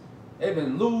injuries. They've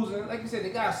been losing. Like you said, they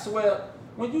got swept.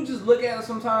 When you just look at it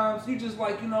sometimes, you just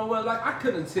like, you know what? Like, I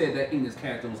couldn't have said that Enes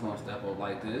Kanter was going to step up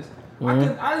like this.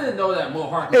 I didn't know that Mo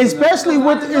Harkless. Especially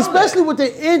with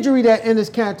the injury that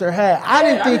Enes Kanter had, I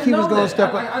didn't I think didn't he was know going that. to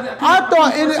step up. I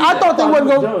thought couldn't I thought they I wasn't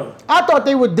thought he going. was done. I thought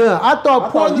they were done. I thought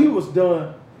I thought he Portland. was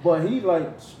done, but he like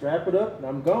strap it up and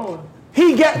I'm gone.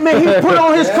 He put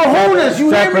on his cojones. You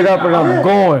Strap hear it me? up and I'm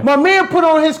going. My man put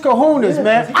on his cojones, Yeah,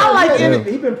 man. he I like been, Enes.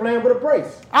 He been playing with a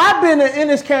brace. I've been an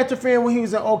Enes Kanter fan when he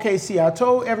was in OKC. I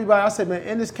told everybody, I said, man,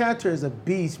 Enes Kanter is a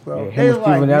beast, bro. Yeah, him They was and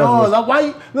like, Steven no, Adams was- like,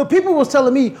 why? Look, people was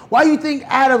telling me, why you think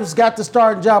Adams got the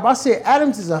starting job? I said,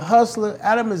 Adams is a hustler.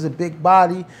 Adams is a big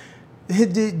body.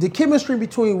 The chemistry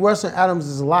between Russ and Adams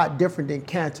is a lot different than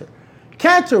Kanter.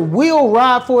 Kanter will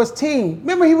ride for his team.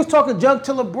 Remember, he was talking junk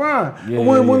to LeBron. Yeah,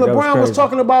 when that was LeBron was crazy.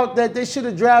 talking about that they should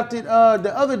have drafted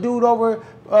the other dude over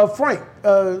Frank.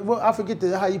 Well, I forget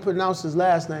how you pronounce his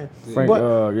last name. Frank,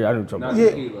 But- yeah, I didn't talk about Not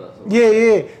that. tequila. So.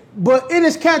 yeah. But in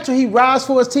his Kanter, he rides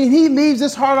for his team. He leaves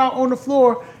his heart out on the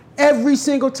floor every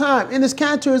single time. And his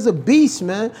Kanter is a beast,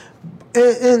 man.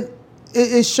 And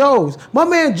it shows. My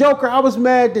man Joker, I was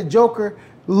mad that Joker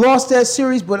lost that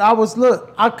series, but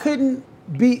I couldn't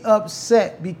be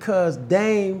upset because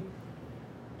Dame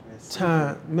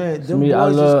time, man, To them me, boys I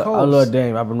is love cold.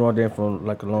 Dame. I've been knowing Dame for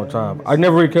like a long time. I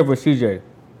never really cared for CJ,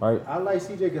 right? I like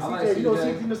CJ because I like CJ,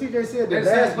 CJ. you know, CJ said the That's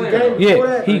last player. game Yeah, before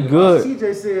that. he good.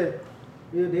 CJ said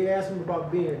they asked him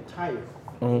about being tired.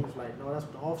 He was like, no, that's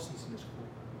what the offseason is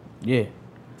for. Yeah.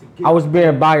 To get- I was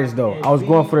being biased though. and I was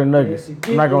going for the be- Nuggets. and to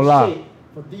I'm get not gonna in lie. shape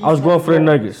for these I was going type for the of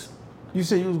Nuggets. You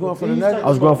said you was going for the These Nuggets? I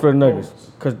was going for the Nuggets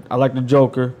because I like the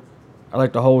Joker. I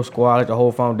like the whole squad. I like the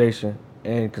whole foundation.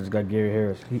 And because it got Gary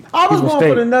Harris. I was People going stay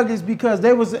for the Nuggets because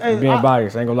they was being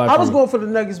biased. I ain't gonna lie to I was you. going for the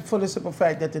Nuggets for the simple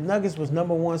fact that the Nuggets was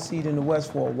number 1 seed in the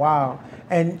West for a while,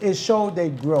 and it showed they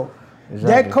grow. Exactly.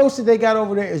 That coach that they got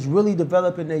over there is really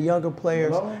developing their younger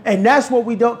players, Malone? and that's what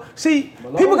we don't see.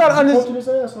 Malone, People got to he coaching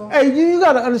understand. his ass off. Hey, you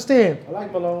got to understand. I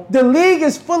like Malone. The league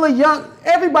is full of young.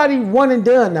 Everybody one and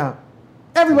done now.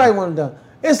 Everybody one and done.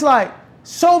 It's like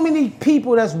so many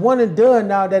people that's one and done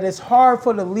now that it's hard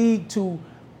for the league to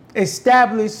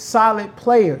establish solid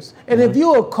players. And if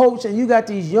you're a coach and you got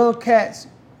these young cats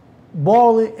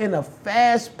balling in a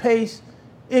fast-paced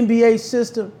NBA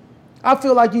system, I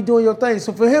feel like you're doing your thing.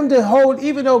 So for him to hold,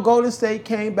 even though Golden State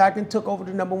came back and took over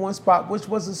the number 1 spot, which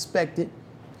was expected,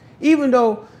 even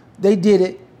though they did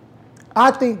it,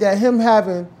 I think that him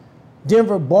having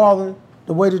Denver balling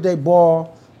the way that they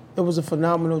ball It was a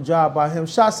phenomenal job by him.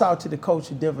 Shouts out to the coach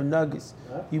of Denver Nuggets.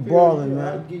 You feel balling, you. man.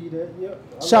 I'll give you that. Yep.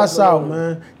 I Shouts like out,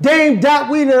 man. Dame Doc,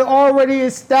 we done already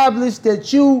established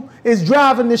that you is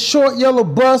driving the short yellow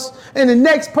bus, and the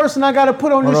next person I got to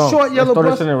put on Hold this on. short yellow Let's throw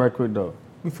bus. this in there right quick though.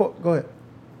 Go ahead.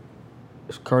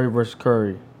 It's Curry versus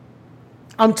Curry.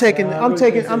 I'm taking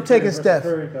Steph.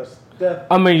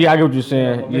 I mean, yeah, I get what you're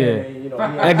saying.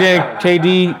 And then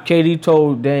KD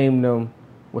told Dame them,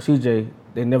 well, CJ,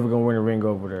 they never gonna win a ring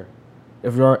over there.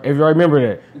 If you remember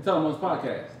that. You tell him on his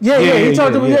podcast. He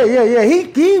told them.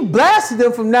 He blasted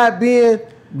them from not being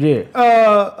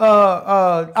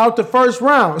out the first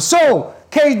round. So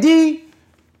KD,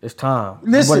 it's time.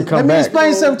 listen, let me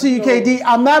explain something to you, KD.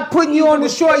 I'm not putting you on the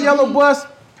short yellow bus.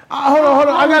 Hold on.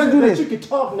 I gotta do this. You can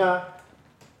talk now.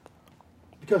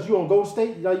 Because you on Gold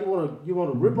State, now you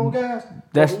wanna rip on guys.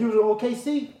 That's when you was on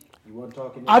OKC. You wasn't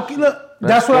talking.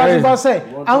 That's what I was about to say.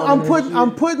 You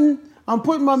I'm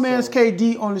putting my man's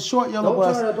KD on the short yellow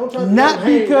bus. Don't try to Not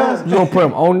because you gonna put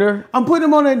him on there? I'm putting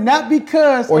him on it not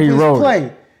because of his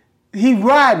play. He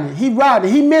riding it.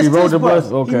 He missed his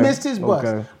bus. Okay. He missed his bus.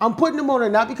 Okay. I'm putting him on it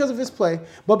not because of his play,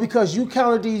 but because you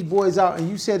counted these boys out and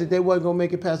you said that they wasn't gonna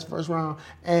make it past the first round,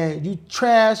 and you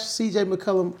trashed CJ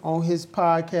McCollum on his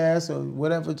podcast or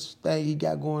whatever thing he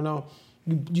got going on.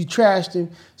 You trashed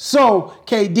him. So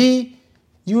KD,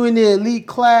 you in the elite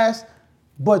class,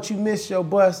 but you missed your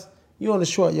bus. You on the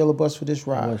short yellow bus for this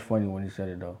ride. It was funny when he said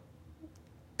it though.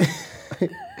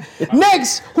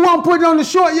 Next, who I'm putting on the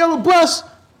short yellow bus?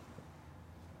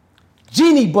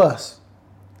 Jeannie Buss.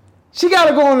 She got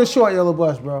to go on the short yellow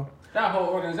bus, bro. That whole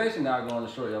organization now going on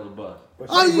the short yellow bus. You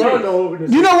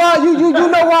know why? You know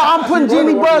why I'm putting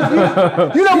Jeannie Buss?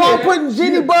 You know why I'm putting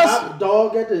Jeannie Buss?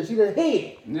 Dog at the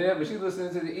head. Yeah, but she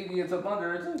listening to the idiots up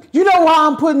under her too. You know why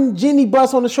I'm putting Jeannie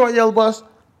Buss on the short yellow bus?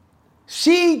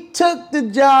 She took the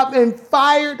job and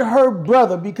fired her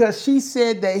brother because she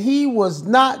said that he was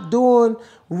not doing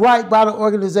right by the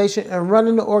organization and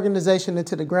running the organization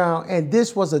into the ground. And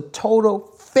this was a total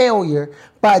failure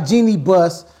by Jeannie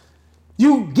Buss.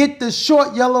 You get the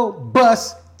short yellow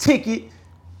bus ticket.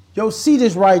 Your seat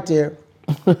is right there.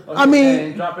 I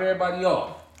mean, drop everybody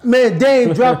off. Man,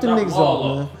 Dame dropped the niggas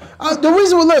off, man. The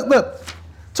reason, look,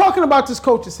 talking about this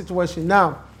coaching situation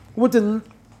now with the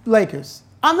Lakers,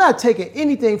 I'm not taking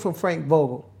anything from Frank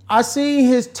Vogel. I seen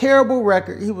his terrible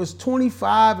record. He was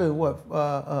 25 and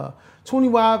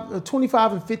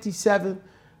 57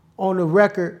 on the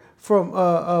record from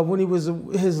when he was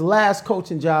his last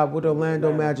coaching job with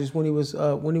Orlando Magic when he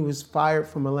was fired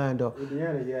from Orlando.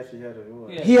 Indiana, he actually had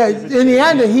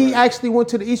Indiana, he actually went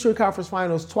to the Eastern Conference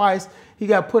Finals twice. He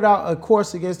got put out, of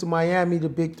course, against the Miami, the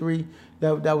Big Three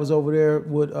that was over there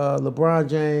with LeBron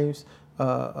James,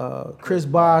 Chris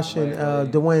Bosh,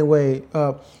 and Dwayne Wade.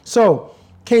 So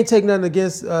can't take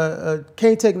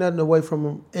nothing away from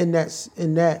him in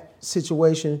that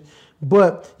situation.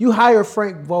 But you hire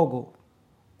Frank Vogel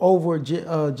over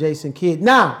Jason Kidd.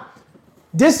 Now,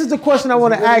 this is the question I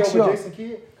want to ask you. Jason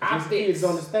Kidd? Jason Kidd is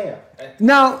on the staff.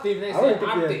 Now, Stephen A. said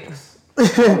optics. I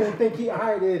don't think they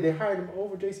hired him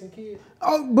over Jason Kidd.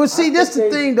 Oh, but see, this the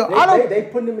thing though. They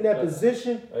putting him in that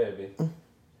position. Oh, yeah, B.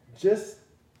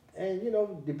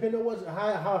 And depending on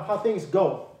how things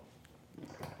go,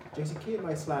 Jason Kidd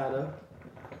might slide up.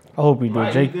 I hope he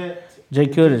do. Jay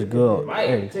Kidd is good.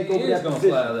 Hey, take over that gonna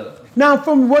position. slide up. Now,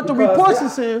 from what the reports are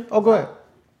saying, go ahead.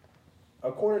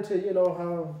 According to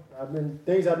how I've been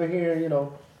hearing,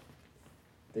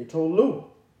 they told Lou,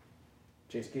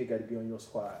 Jason Kidd got to be on your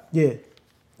squad. Yeah,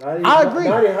 I agree.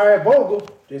 Now they hired Vogel,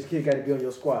 Jason Kidd got to be on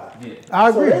your squad. Yeah, I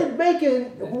agree. So they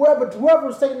making whoever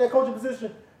was taking that coaching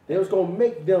position, they was gonna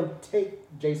make them take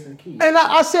Jason Kidd. And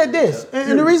I said this,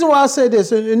 and the reason why I said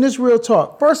this, and this real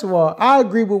talk. First of all, I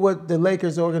agree with what the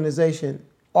Lakers organization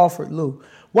offered Lou.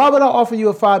 Why would I offer you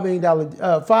a $5 million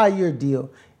 5-year deal,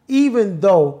 even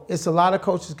though it's a lot of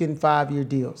coaches getting 5-year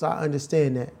deals? I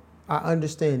understand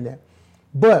that.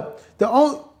 But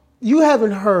you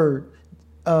haven't heard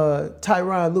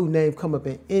Tyronn Lue name come up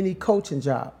in any coaching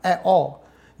job at all.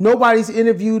 Nobody's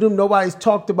interviewed him. Nobody's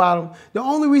talked about him. The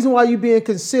only reason why you're being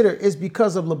considered is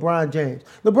because of LeBron James.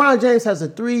 LeBron James has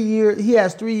 3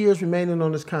 years remaining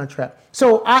on his contract.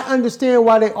 So I understand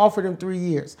why they offered him 3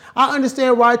 years. I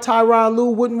understand why Tyronn Lue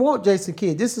wouldn't want Jason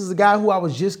Kidd. This is the guy who I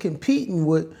was just competing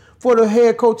with for the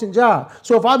head coaching job.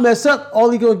 So if I mess up, all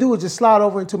he's going to do is just slide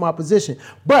over into my position.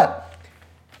 But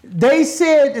they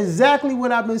said exactly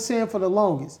what I've been saying for the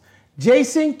longest.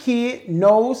 Jason Kidd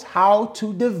knows how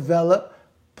to develop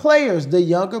players, the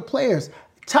younger players.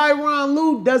 Tyronn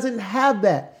Lue doesn't have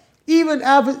that. Even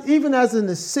as an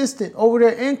assistant over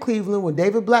there in Cleveland when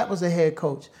David Blatt was the head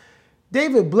coach,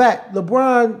 David Black,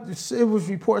 LeBron, it was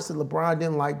reports that LeBron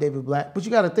didn't like David Black. But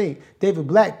you got to think, David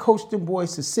Black coached them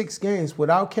boys to 6 games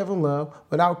without Kevin Love,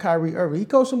 without Kyrie Irving. He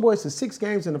coached them boys to 6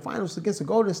 games in the finals against the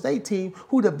Golden State team,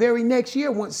 who the very next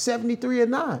year went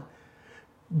 73-9.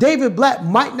 David Black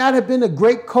might not have been a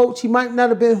great coach. He might not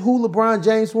have been who LeBron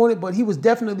James wanted, but he was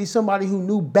definitely somebody who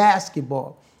knew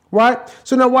basketball, right?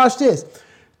 So now watch this.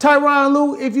 Tyronn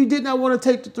Lue, if you did not want to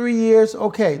take the 3 years,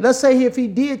 okay. Let's say if he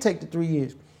did take the 3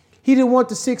 years. He didn't want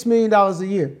the $6 million a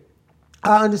year.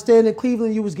 I understand in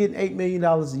Cleveland you was getting $8 million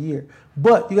a year.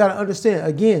 But you got to understand,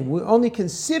 again, we're only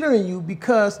considering you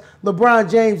because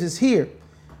LeBron James is here.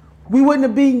 They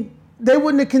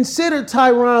wouldn't have considered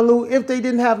Tyronn Lue if they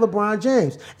didn't have LeBron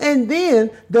James. And then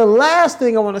the last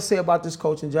thing I want to say about this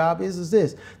coaching job is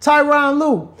this. Tyronn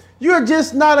Lue, you're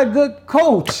just not a good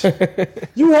coach.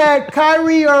 You had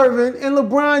Kyrie Irving and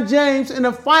LeBron James in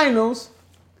the finals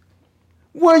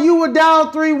where you were down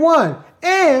 3-1.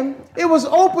 And it was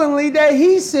openly that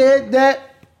he said that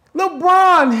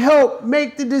LeBron helped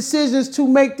make the decisions to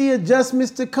make the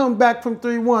adjustments to come back from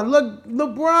 3-1. Look,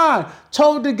 LeBron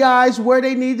told the guys where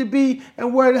they need to be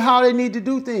and how they need to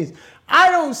do things.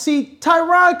 I don't see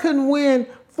Tyronn couldn't win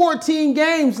 14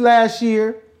 games last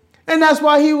year, and that's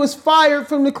why he was fired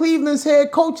from the Cleveland's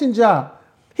head coaching job.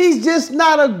 He's just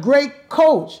not a great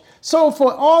coach. So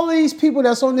for all of these people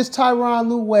that's on this Tyronn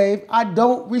Lue wave, I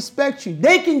don't respect you.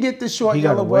 They can get the short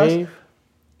yellow bus.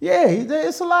 Yeah,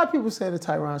 it's a lot of people say that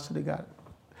Tyronn should have got it.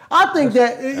 I think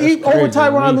over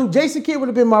Tyronn Lue, Jason Kidd would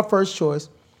have been my first choice.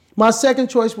 My second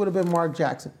choice would have been Mark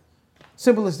Jackson.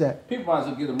 Simple as that. People might as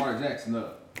well get a Mark Jackson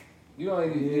up. You know,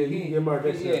 he Mark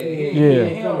Jackson.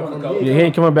 He don't want to coach. Yeah, he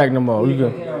ain't coming back no more. He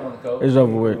don't want to coach. It's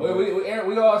over with.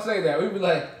 We all say that. We be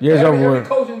like, yeah, it's over every with.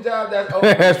 coaching job that's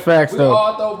over. That's facts, though. We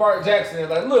all throw Mark Jackson in.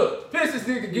 Like, look, Pistons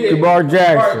need to get Mark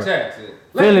Jackson.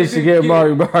 Philly should get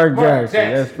Mark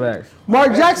Jackson. That's facts.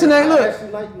 Mark Jackson ain't I look.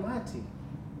 actually like Monty.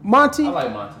 Monty. I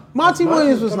like Monty. Monty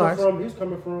Williams was nice. He's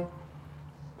coming from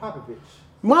Popovich.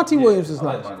 Monty Williams is I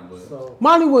like nice. Monty Williams. So,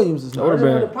 Monty Williams is That would've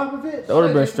nice. been- Popovich. That would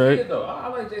have been Jason straight. Kidd, though. I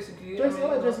like Jason Kidd. I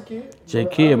like Jason Kidd. J.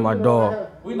 Kidd, my dog.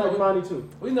 We like Monty too.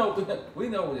 We know what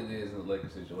it is in the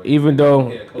Lakers situation.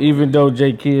 Even though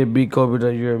J. Kidd beat Kobe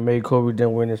that year and made Kobe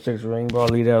then win the 6th ring, bro,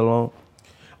 leave that alone.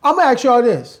 I'm going to ask y'all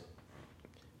this.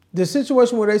 The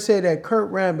situation where they say that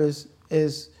Kurt Rambis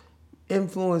is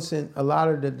influencing a lot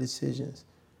of the decisions.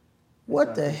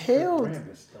 What the hell?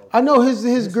 I know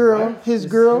his girl.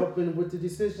 Helping with the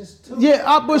decisions too.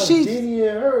 Yeah, but she's. Jeannie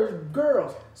and her is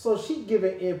girls, so she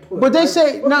giving input. But they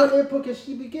say what now. kind of input can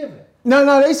she be giving?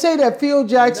 No. They say that Phil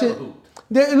Jackson.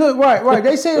 Right.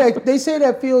 They say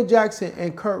that Phil Jackson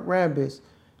and Kurt Rambis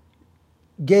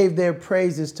gave their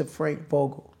praises to Frank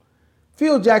Vogel.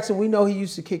 Phil Jackson, we know he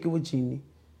used to kick it with Jeannie.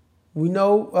 We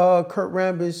know Kurt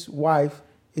Rambis' wife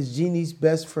is Jeannie's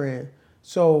best friend.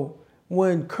 So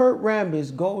when Kurt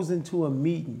Rambis goes into a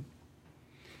meeting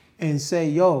and say,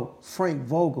 yo, Frank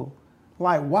Vogel,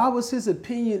 like, why was his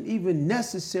opinion even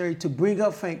necessary to bring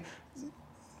up Frank?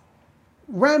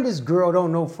 Rambis' girl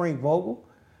don't know Frank Vogel.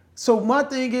 So my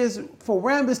thing is, for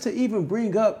Rambis to even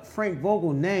bring up Frank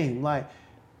Vogel's name, like,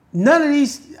 none of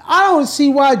these, I don't see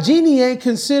why Jeannie ain't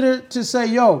considered to say,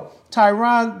 yo,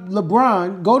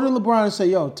 LeBron, go to LeBron and say,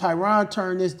 yo, Tyronn,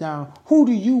 turn this down. Who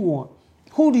do you want?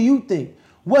 Who do you think?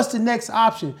 What's the next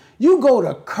option? You go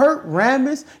to Kurt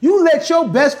Rambis. You let your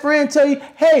best friend tell you,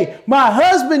 hey, my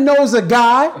husband knows a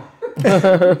guy.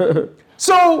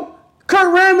 So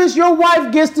Kurt Rambis, your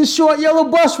wife gets the short yellow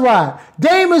bus ride.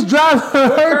 Dame is driving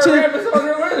her to.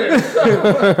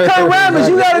 Kurt Rambis,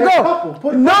 you gotta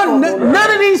go. None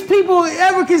of these people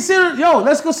ever considered. Yo,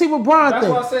 let's go see what Bron thinks.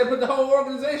 That's why I said put the whole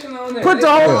organization on there.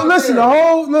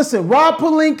 Listen. Rob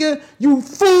Pelinka, you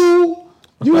fool.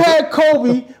 You had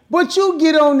Kobe, but you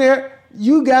get on there.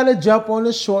 You gotta jump on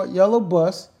the short yellow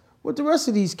bus with the rest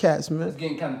of these cats, man. It's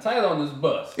getting kind of tight on this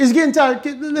bus. It's getting tight.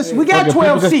 Listen, we got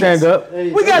 12 seats. Stand up.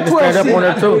 We got 12 seats. On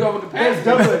there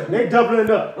too. They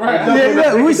doubling up. Right.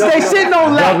 They sitting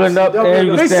on laps. Doubling up and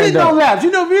you They stand sitting on up. laps.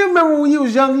 You remember when you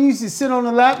was young, you used to sit on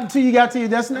the lap until you got to your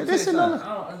destination. They sitting on the.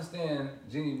 I don't understand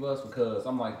Jeannie Buss because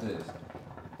I'm like this.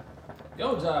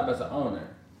 Your job as an owner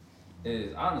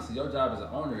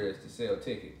is to sell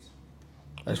tickets.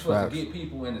 You're That's supposed facts. to get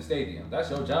people in the stadium. That's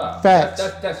your job. Facts.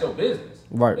 That's your business.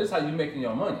 Right. That's how you making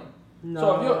your money.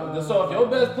 So if your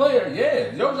best player,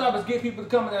 your job is get people to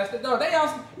come in that stadium. No,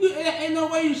 ain't no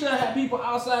way you should have people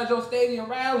outside your stadium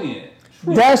rallying.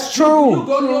 That's true. You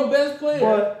go to your best player.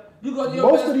 But you go to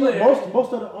your best player.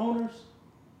 most of the owners,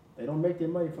 they don't make their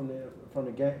money from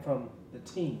the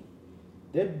team.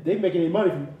 They making their money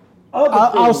from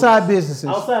other things. Outside businesses.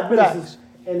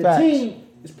 And the Facts. team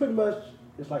it's pretty much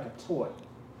it's like a toy.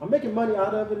 I'm making money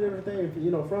out of it and everything,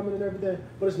 from it and everything,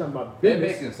 but it's not my They're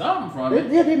business. making something from it.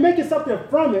 They're making something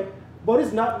from it, but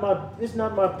it's not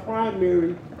my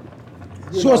primary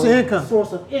Source of income.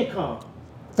 Source of income.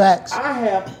 Facts. I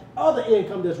have other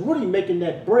income that's really making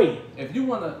that bread. If you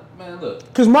wanna, man, look.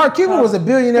 Because Mark Cuban was a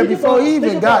billionaire before he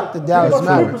even got the Dallas Think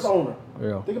about the Mavericks. Clippers owner.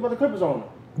 Yeah. Think about the Clippers owner.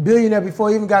 Billionaire before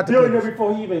he even got the Billionaire Clippers.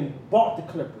 before he even bought the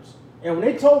Clippers. And when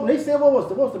they said what's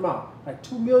the amount? Like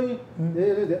 $2 million.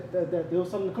 There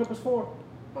was something the Clippers for.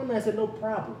 My man said no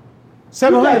problem.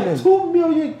 700 You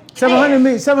million. got $2 million. 700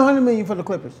 million. 700 million for the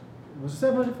Clippers. Was it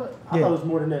 700? I Yeah. thought it was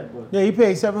more than that, but Yeah, he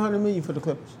paid 700 million for the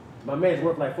Clippers. my man's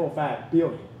worth like $4 or $5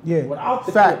 billion. Yeah. Without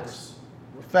the Facts. Clippers.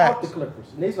 Without Facts. the Clippers.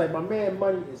 And he's like, my man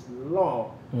money is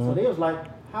long. So they was like,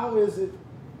 how is it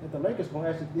that the Lakers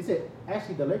gonna they said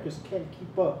the Lakers can't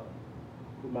keep up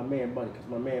with my man money because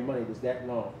my man money is that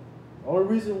long. The only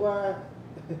reason why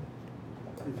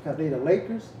is because they the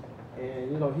Lakers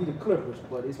and he the Clippers,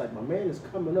 but it's like my man is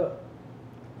coming up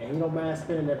and he don't mind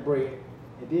spending that bread.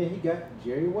 And then he got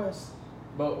Jerry West.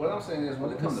 But what I'm saying is,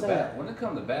 when it comes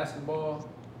to basketball,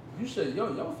 you should your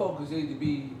focus need to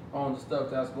be on the stuff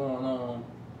that's going on,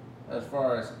 as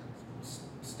far as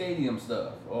stadium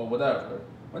stuff or whatever.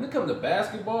 When it comes to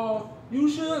basketball, you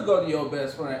should go to your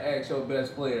best friend and ask your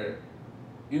best player.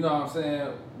 You know what I'm saying?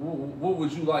 What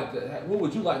would you like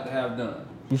to have done?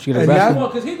 You should get a And basketball.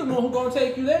 Because he's the one who's gonna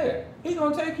take you there. He's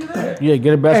gonna take you there. Yeah,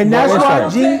 get a basketball. And that's why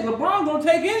insight. LeBron gonna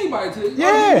take anybody to.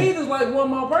 Yeah. He just like one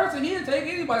more person. He'll take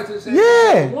anybody to the same.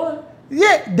 Yeah. One.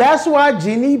 Yeah, that's why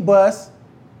Jenny Bus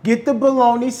get the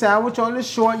bologna sandwich on the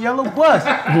short yellow bus.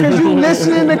 Because you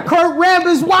listening to Kurt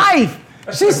Rambis' wife.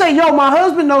 She say, yo, my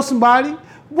husband knows somebody.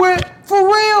 Where, for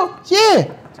real?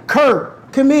 Yeah.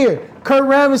 Kurt, come here. Kurt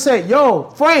Rambis say, yo,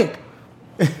 Frank.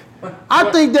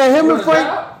 I think that him and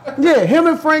Frank, him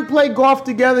and Frank play golf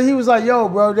together. He was like, yo,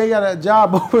 bro, they got a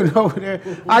job open over there.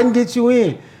 I can get you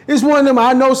in. It's one of them,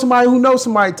 I know somebody who knows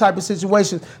somebody type of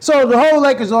situations. So the whole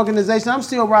Lakers organization, I'm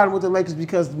still riding with the Lakers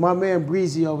because my man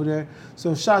Breezy over there.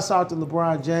 So shouts out to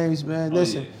LeBron James, man.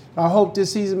 Listen, I hope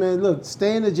this season, man, look,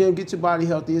 stay in the gym, get your body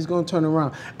healthy. It's going to turn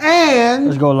around. And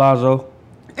Let's go, Lonzo.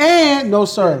 no,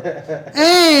 sir.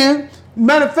 And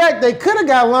matter of fact, they could have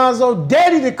got Lonzo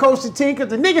Daddy to coach the team because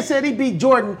the nigga said he beat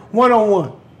Jordan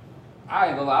one-on-one. I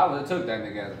ain't gonna lie, I would have took that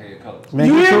nigga as a head coach. Man,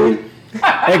 You get hear to it.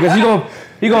 Hey, cause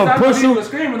he gonna That's push what he you. was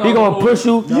screaming He on gonna the push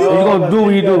you. board. He gonna do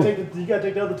what he do. You gotta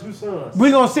take the other two sons.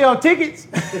 We gonna sell tickets.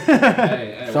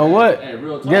 Hey, So what? Hey,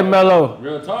 real talk. Get Melo.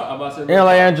 Real talk. I'm about to say. And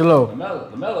like Angelo.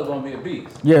 LaMelo gonna be a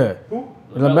beast. Yeah. Who?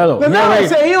 LaMelo. LaMelo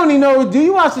say he don't even know. Do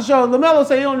you watch the show? LaMelo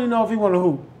say he don't even know if he want to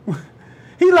hoop.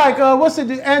 He like what's it?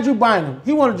 Andrew Bynum.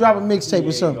 He want to drop a mixtape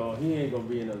or something. He ain't gonna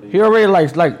be in the league. He already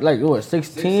like what 6'10",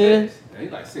 6'6". Yeah,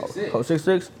 he's like 6'6". oh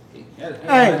 6'6".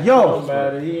 Hey, yo. Don't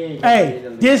matter. He ain't gonna be in Hey, the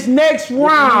league. this next He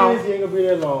round. ain't gonna be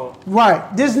there long.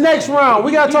 Right. This next round,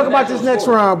 we gotta talk about this next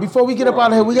round before we get up out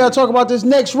of here. We gotta talk about this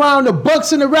next round: the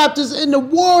Bucks and the Raptors and the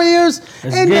Warriors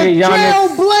Let's and the get it,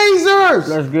 Giannis. Trailblazers.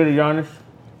 Let's get it, Giannis.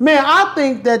 Man, I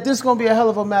think that this is gonna be a hell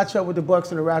of a matchup with the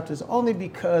Bucks and the Raptors, only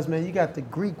because man, you got the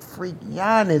Greek freak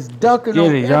Giannis dunking Get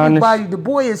on it, Giannis. everybody. The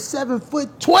boy is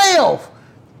 7'12",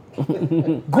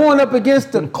 going up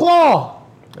against the Claw.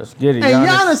 Let's get it, And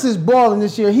Giannis. Giannis is balling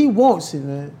this year. He wants it,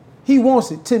 man. He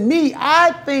wants it. To me,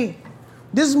 I think,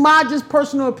 this is my just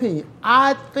personal opinion,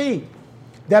 I think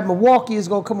that Milwaukee is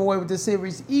going to come away with this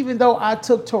series, even though I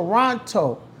took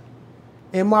Toronto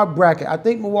in my bracket. I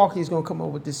think Milwaukee is going to come up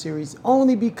with this series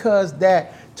only because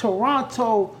that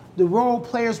Toronto, the role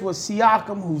players was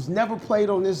Siakam, who's never played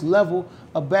on this level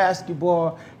of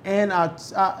basketball, and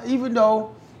even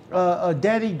though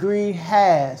Danny Green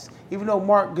has, even though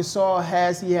Mark Gasol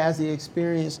he has the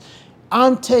experience.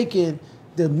 I'm taking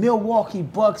the Milwaukee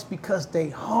Bucks because they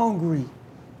hungry.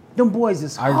 Them boys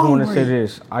is I hungry. just want to say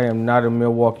this. I am not a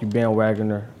Milwaukee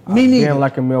bandwagoner. Me I've neither. been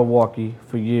like a Milwaukee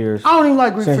for years. I don't even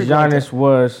like Greek Since freak like Giannis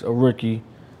was a rookie,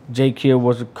 J. Kidd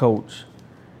was a coach,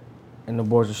 and the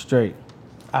boys are straight.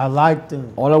 I like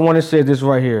them. All I want to say is this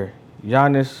right here.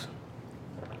 Giannis,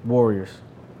 Warriors.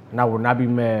 And I would not be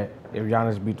mad if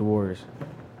Giannis beat the Warriors.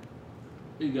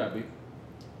 You got me.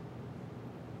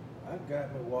 I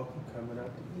got Milwaukee coming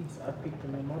out the East. I picked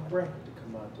them in my bracket to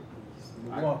come out the East.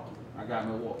 Milwaukee. I got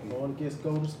Milwaukee. Going against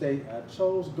Golden State. I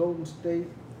chose Golden State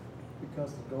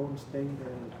because the Golden State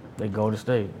and They go to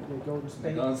state. the Golden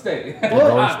State. Golden State.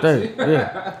 Golden State.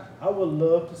 Yeah. I would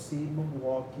love to see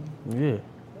Milwaukee Yeah.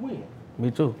 win. Me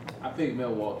too. I picked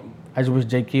Milwaukee. I just wish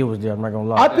J. Kidd was there. I'm not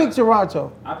gonna I lie. picked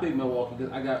Toronto. I picked Milwaukee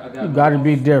because I got. You got to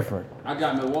be different. I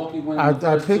got Milwaukee winning I the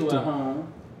first picked two them. at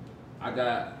home. I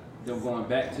got them going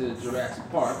back to Jurassic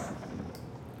Park.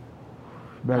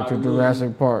 Back to Probably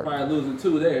Jurassic Park. Probably losing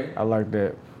 2 there. I like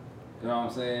that. You know what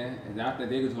I'm saying? And I think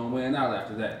they was gonna win out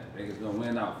after that. They was gonna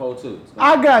win out 4-2.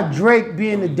 I got Drake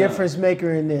being the difference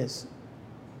maker in this.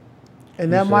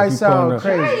 And that might sound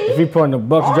crazy. If he putting the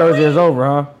Bucks jersey, it's over,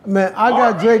 huh? Man, I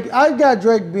got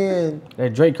Drake being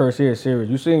That Drake curse here is serious.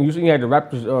 You seen he had the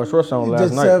Raptors shorts on last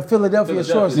just night. Philadelphia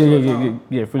shorts.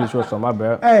 Yeah, Philly shorts on. My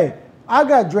bad. Hey, I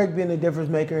got Drake being the difference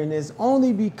maker in this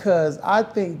only because I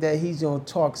think that he's gonna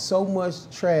talk so much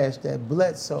trash that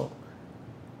Bledsoe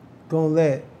gonna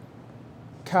let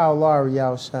Kyle Lowry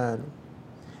outshine him.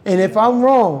 And if I'm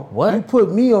wrong, What? you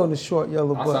put me on the short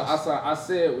yellow bus. I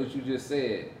said what you just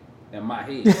said in my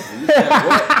head.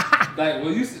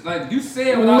 When you said what? You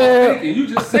said what I was thinking. You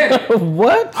just said it.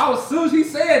 What? As soon as he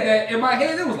said that, in my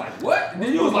head it was like, what? And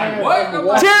then you was like, what? I'm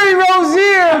like, Terry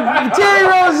Rozier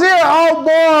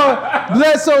outballed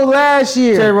Bledsoe last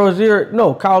year. Terry Rozier,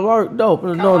 no, Kyle Lowry, no.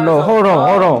 Hold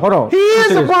on. He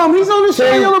is a bum. He's on the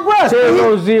short yellow bus. Terry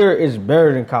Rozier is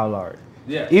better than Kyle Lowry.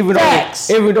 yeah. Even Facts.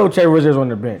 though Terry Rozier's on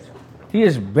the bench, he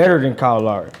is better than Kyle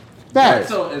Lowry. Facts.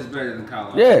 So it's better than Kyle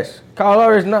Lowry. Yes, Kyle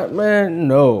Lowry is not, man.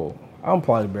 No, I'm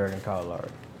probably better than Kyle Lowry.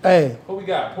 Hey, Who we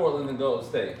got? Portland and Golden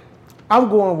State. I'm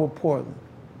going with Portland.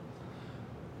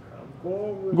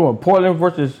 You going Portland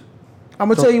versus I'm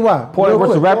gonna tell you why. Portland Real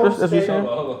versus quick. Raptors? That's what you saying?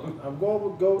 Hold on. I'm going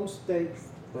with Golden State,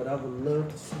 but I would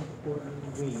love to see Portland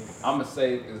win. I'm gonna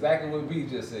say exactly what B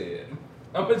just said.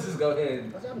 I'm gonna just go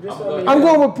ahead. I'm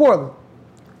going with Portland.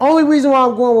 Only reason why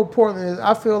I'm going with Portland is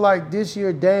I feel like this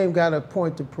year Dame got a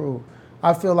point to prove.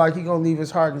 I feel like he's gonna leave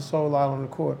his heart and soul out on the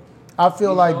court. I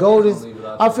feel like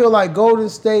Golden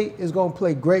State is gonna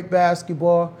play great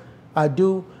basketball. I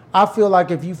do. I feel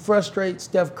like if you frustrate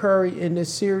Steph Curry in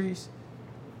this series,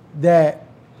 that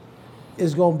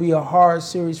is gonna be a hard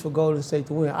series for Golden State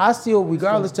to win. I still,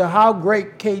 regardless to how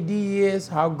great KD is,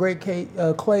 how great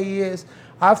Clay is,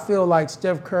 I feel like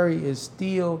Steph Curry is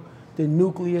still the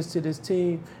nucleus to this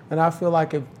team, and I feel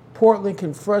like if Portland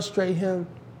can frustrate him,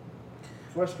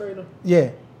 yeah.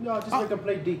 No, just make them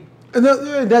play deep. And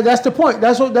that's the point.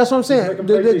 That's what I'm saying.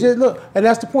 Look, and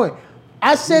that's the point.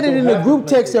 I said it in the group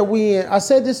text that we in. I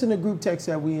said this in the group text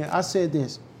that we in. I said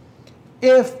this.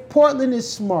 If Portland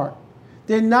is smart,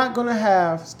 they're not going to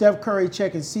have Steph Curry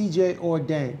checking CJ or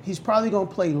Dame. He's probably going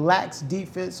to play lax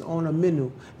defense on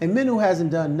Aminu. And Aminu hasn't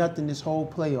done nothing this whole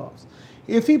playoffs.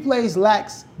 If he plays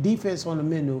lax defense on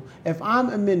Aminu, if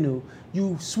I'm Aminu,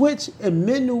 you switch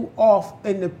Aminu off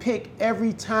in the pick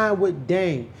every time with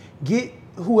Dame. Get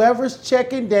whoever's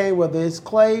checking Dame, whether it's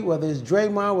Clay, whether it's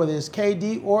Draymond, whether it's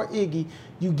KD or Iggy,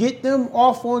 you get them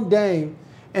off on Dame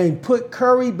and put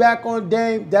Curry back on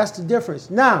Dame. That's the difference.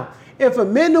 Now, if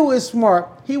Aminu is smart,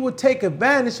 he would take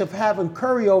advantage of having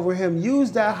Curry over him,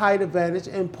 use that height advantage,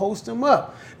 and post him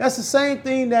up. That's the same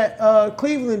thing that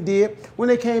Cleveland did when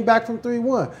they came back from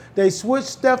 3-1. They switched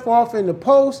Steph off in the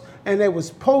post, and they was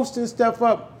posting Steph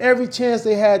up every chance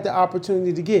they had the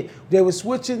opportunity to get. They were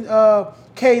switching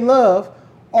K-Love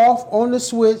off on the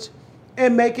switch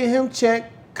and making him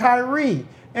check Kyrie.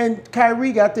 And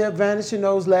Kyrie got the advantage in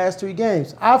those last 3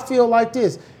 games. I feel like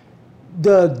this.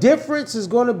 The difference is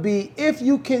going to be if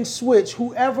you can switch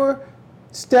whoever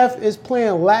Steph is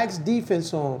playing lax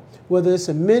defense on, whether it's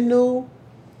a Aminu,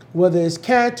 whether it's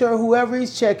Cantor, whoever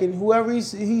he's checking, whoever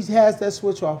he has that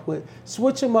switch off with,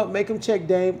 switch him up, make him check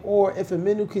Dame, or if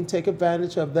Aminu can take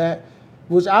advantage of that,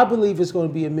 which I believe is going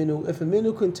to be Aminu. If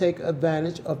Aminu can take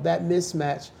advantage of that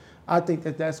mismatch, I think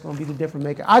that that's going to be the difference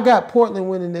maker. I got Portland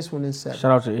winning this one in 7.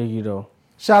 Shout out to Iggy though.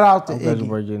 Shout out to I'm glad Iggy.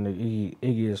 we're getting the Iggy.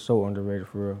 Iggy is so underrated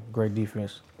for real. Great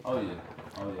defense. Oh yeah.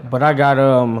 But I got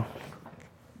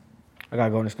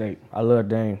Golden State. I love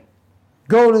Dame.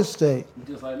 Golden State.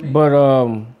 Just like me. But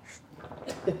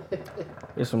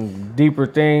there's some deeper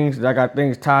things. I got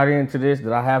things tied into this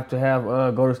that I have to have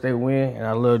Golden State win, and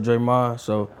I love Draymond.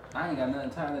 So I ain't got nothing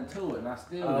tied into it, and I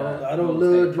still I don't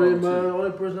love Draymond. The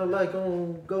only person I like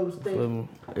on Golden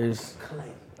State is Clay.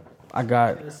 I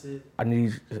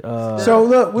need. So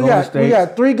look, we Golden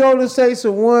got 3 Golden States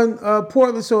and 1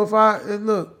 Portland. So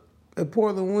if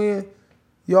Portland win,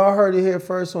 y'all heard it here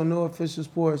first on No Official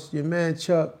Sports. Your man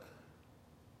Chuck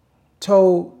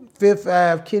told Fifth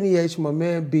Ave, Kenny H, my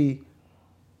man B,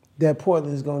 that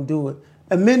Portland is gonna do it.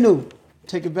 Aminu,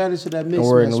 take advantage of that mismatch. Don't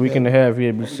worry, in a week and a half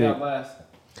he'll be We sick. got last.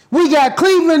 We got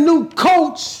Cleveland new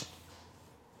coach.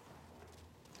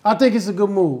 I think it's a good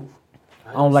move.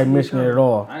 I don't like Michigan at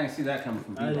all. I didn't see that coming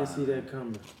from I didn't B-Line. see that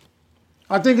coming.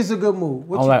 I think it's a good move.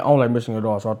 I don't like Michigan at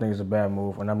all, so I think it's a bad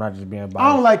move, and I'm not just being biased.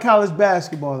 I don't like college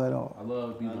basketball at all. I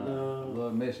love B-Line. I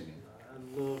love Michigan.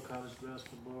 I love college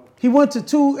basketball. He went to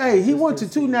 2. He went to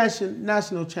 2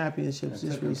 national championships It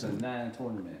just took him to recently. 9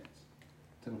 tournaments.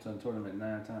 Took him to the tournament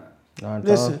 9 times. 9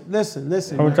 times.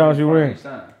 Listen. How many times you win? Each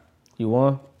time. You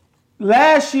won?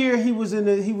 Last year he was in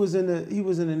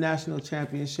the national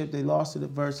championship. They lost it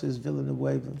versus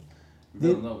Villanueva.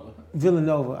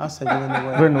 Villanova. I said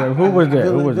Villanueva. Villanueva. Who was that?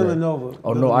 Who was that? Villanova.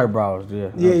 Oh, no eyebrows. Yeah.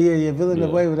 Yeah.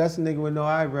 Villanueva. That's a nigga with no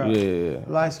eyebrows. Yeah.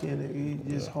 Light skinned nigga.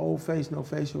 He just whole face, no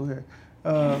facial hair.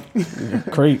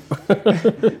 Creep.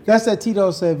 That's that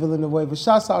Tito said Villanueva.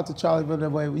 Shouts out to Charlie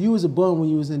Villanueva. You was a bum when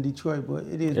you was in Detroit, but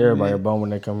it is. Everybody a bum when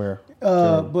they come here.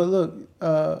 But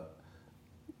look,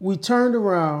 we turned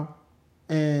around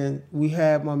and we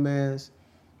had my mans,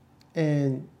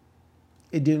 and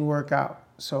it didn't work out.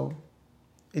 So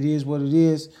it is what it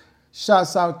is.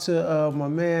 Shouts out to my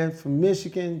man from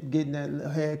Michigan getting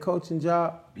that head coaching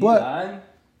job. But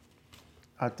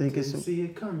I think Didn't see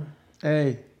it coming.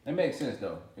 Hey. It makes sense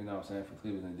though, you know what I'm saying, for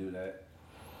Cleveland to do that.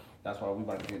 That's why we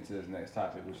about to get into this next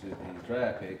topic, which is these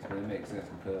draft picks, but it makes sense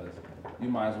because you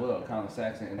might as well. Colin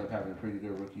Sexton ended up having a pretty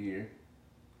good rookie year.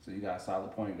 So you got a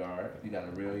solid point guard. You got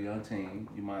a real young team.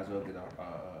 You might as well get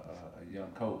a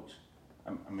young coach.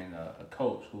 A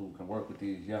coach who can work with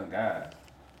these young guys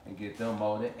and get them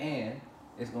molded. And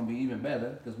it's going to be even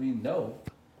better because we know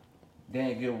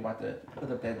Dan Gilbert about to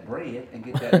put up that bread and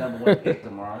get that number 1 pick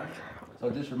tomorrow. So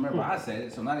just remember I said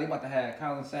it. So now they about to have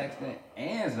Colin Sexton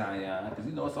and Zion because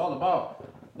you know it's all about,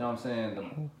 you know what I'm saying,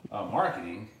 the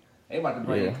marketing. They about to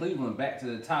bring Cleveland back to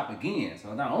the top again.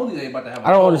 So not only they about to have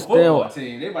a football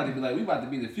team, they about to be like, we about to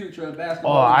be the future of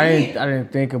basketball. Oh, I again.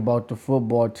 didn't think about the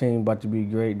football team about to be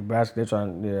great. The basketball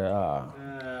trying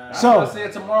So I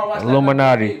said tomorrow, watch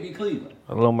Illuminati. that be Cleveland.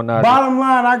 Illuminati. Bottom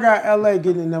line, I got LA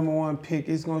getting the number 1 pick.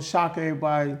 It's gonna shock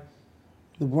everybody.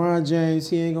 LeBron James,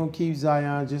 he ain't gonna keep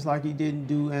Zion just like he didn't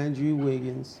do Andrew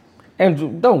Wiggins. Andrew,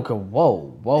 don't go.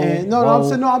 Whoa.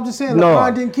 I'm just saying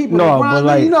LeBron didn't keep it. No, LeBron, but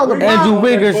like you know LeBron. Andrew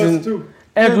Wiggins and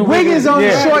Andrew Wiggins on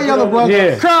the short yellow bus.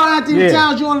 Yeah. Carl Anthony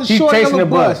Towns, you on the short yellow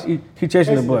bus. He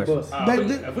chasing the bus.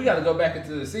 If we got to go back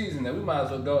into the season, then we might as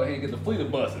well go ahead and get the fleet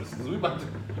of buses because we about to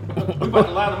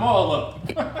line them all up.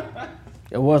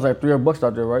 It was like $3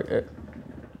 out there, right?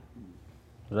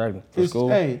 Exactly. For school.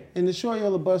 Hey, in the short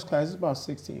yellow bus class, it's about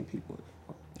 16 people.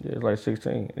 Yeah, it's like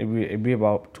 16. It'd be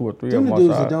about 2 or 3 Them of them the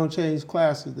dudes outside. that don't change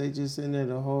classes, they just in there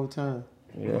the whole time.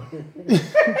 Yeah.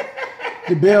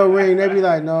 The bell ring, they be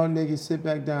like, no, nigga, sit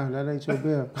back down. That ain't your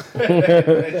bell.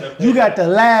 You got the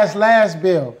last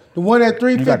bell. The one at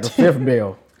 3:15. You got the 5th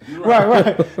bell.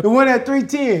 Right. The one at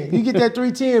 3:10. You get that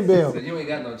 3:10 bell. So you ain't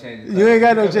got no changes. You ain't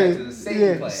got no Go back to change.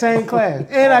 the class. Same class.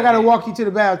 And I gotta walk you to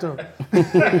the bathroom.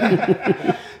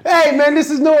 Hey man,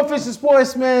 this is No Official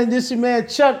Sports, man. This your man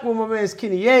Chuck with my man's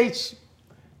Kenny H,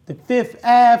 the 5th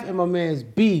Ave, and my man's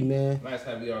B, man. Nice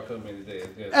having y'all come in today.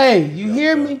 Hey, you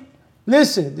hear me?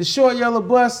 Listen, the short yellow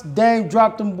bus, Dame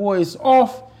dropped them boys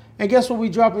off. And guess what we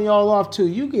dropping y'all off to?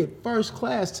 You get first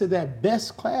class to that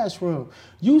best classroom.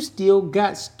 You still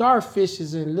got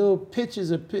starfishes and little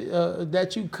pictures of,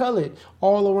 that you colored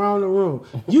all around the room.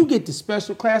 You get the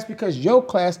special class because your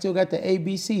class still got the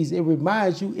ABCs. It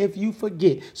reminds you if you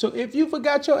forget. So if you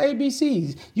forgot your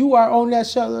ABCs, you are on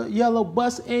that yellow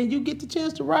bus and you get the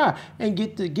chance to ride and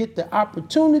get the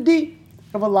opportunity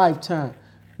of a lifetime.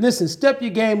 Listen, step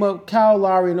your game up. Kyle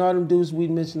Lowry and all them dudes we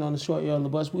mentioned on the short yellow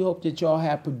bus. We hope that y'all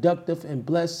have productive and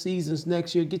blessed seasons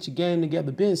next year. Get your game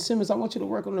together. Ben Simmons, I want you to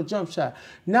work on the jump shot.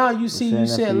 Now you see, you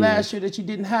said last year that you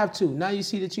didn't have to. Now you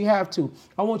see that you have to.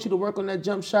 I want you to work on that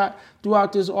jump shot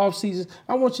throughout this offseason.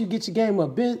 I want you to get your game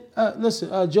up.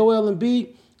 Joel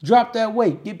Embiid, drop that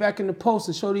weight. Get back in the post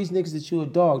and show these niggas that you a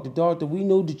dog. The dog that we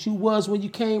knew that you was when you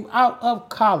came out of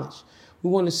college. We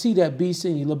want to see that beast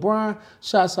in you. LeBron,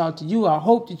 shouts out to you. I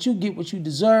hope that you get what you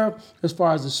deserve as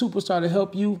far as the superstar to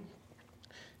help you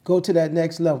go to that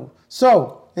next level.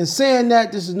 So, in saying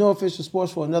that, this is No Official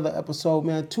Sports for another episode,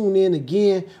 man. Tune in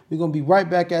again. We're going to be right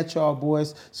back at y'all,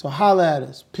 boys. So, holla at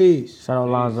us. Peace. Shout out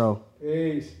Lonzo.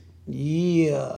 Peace. Yeah.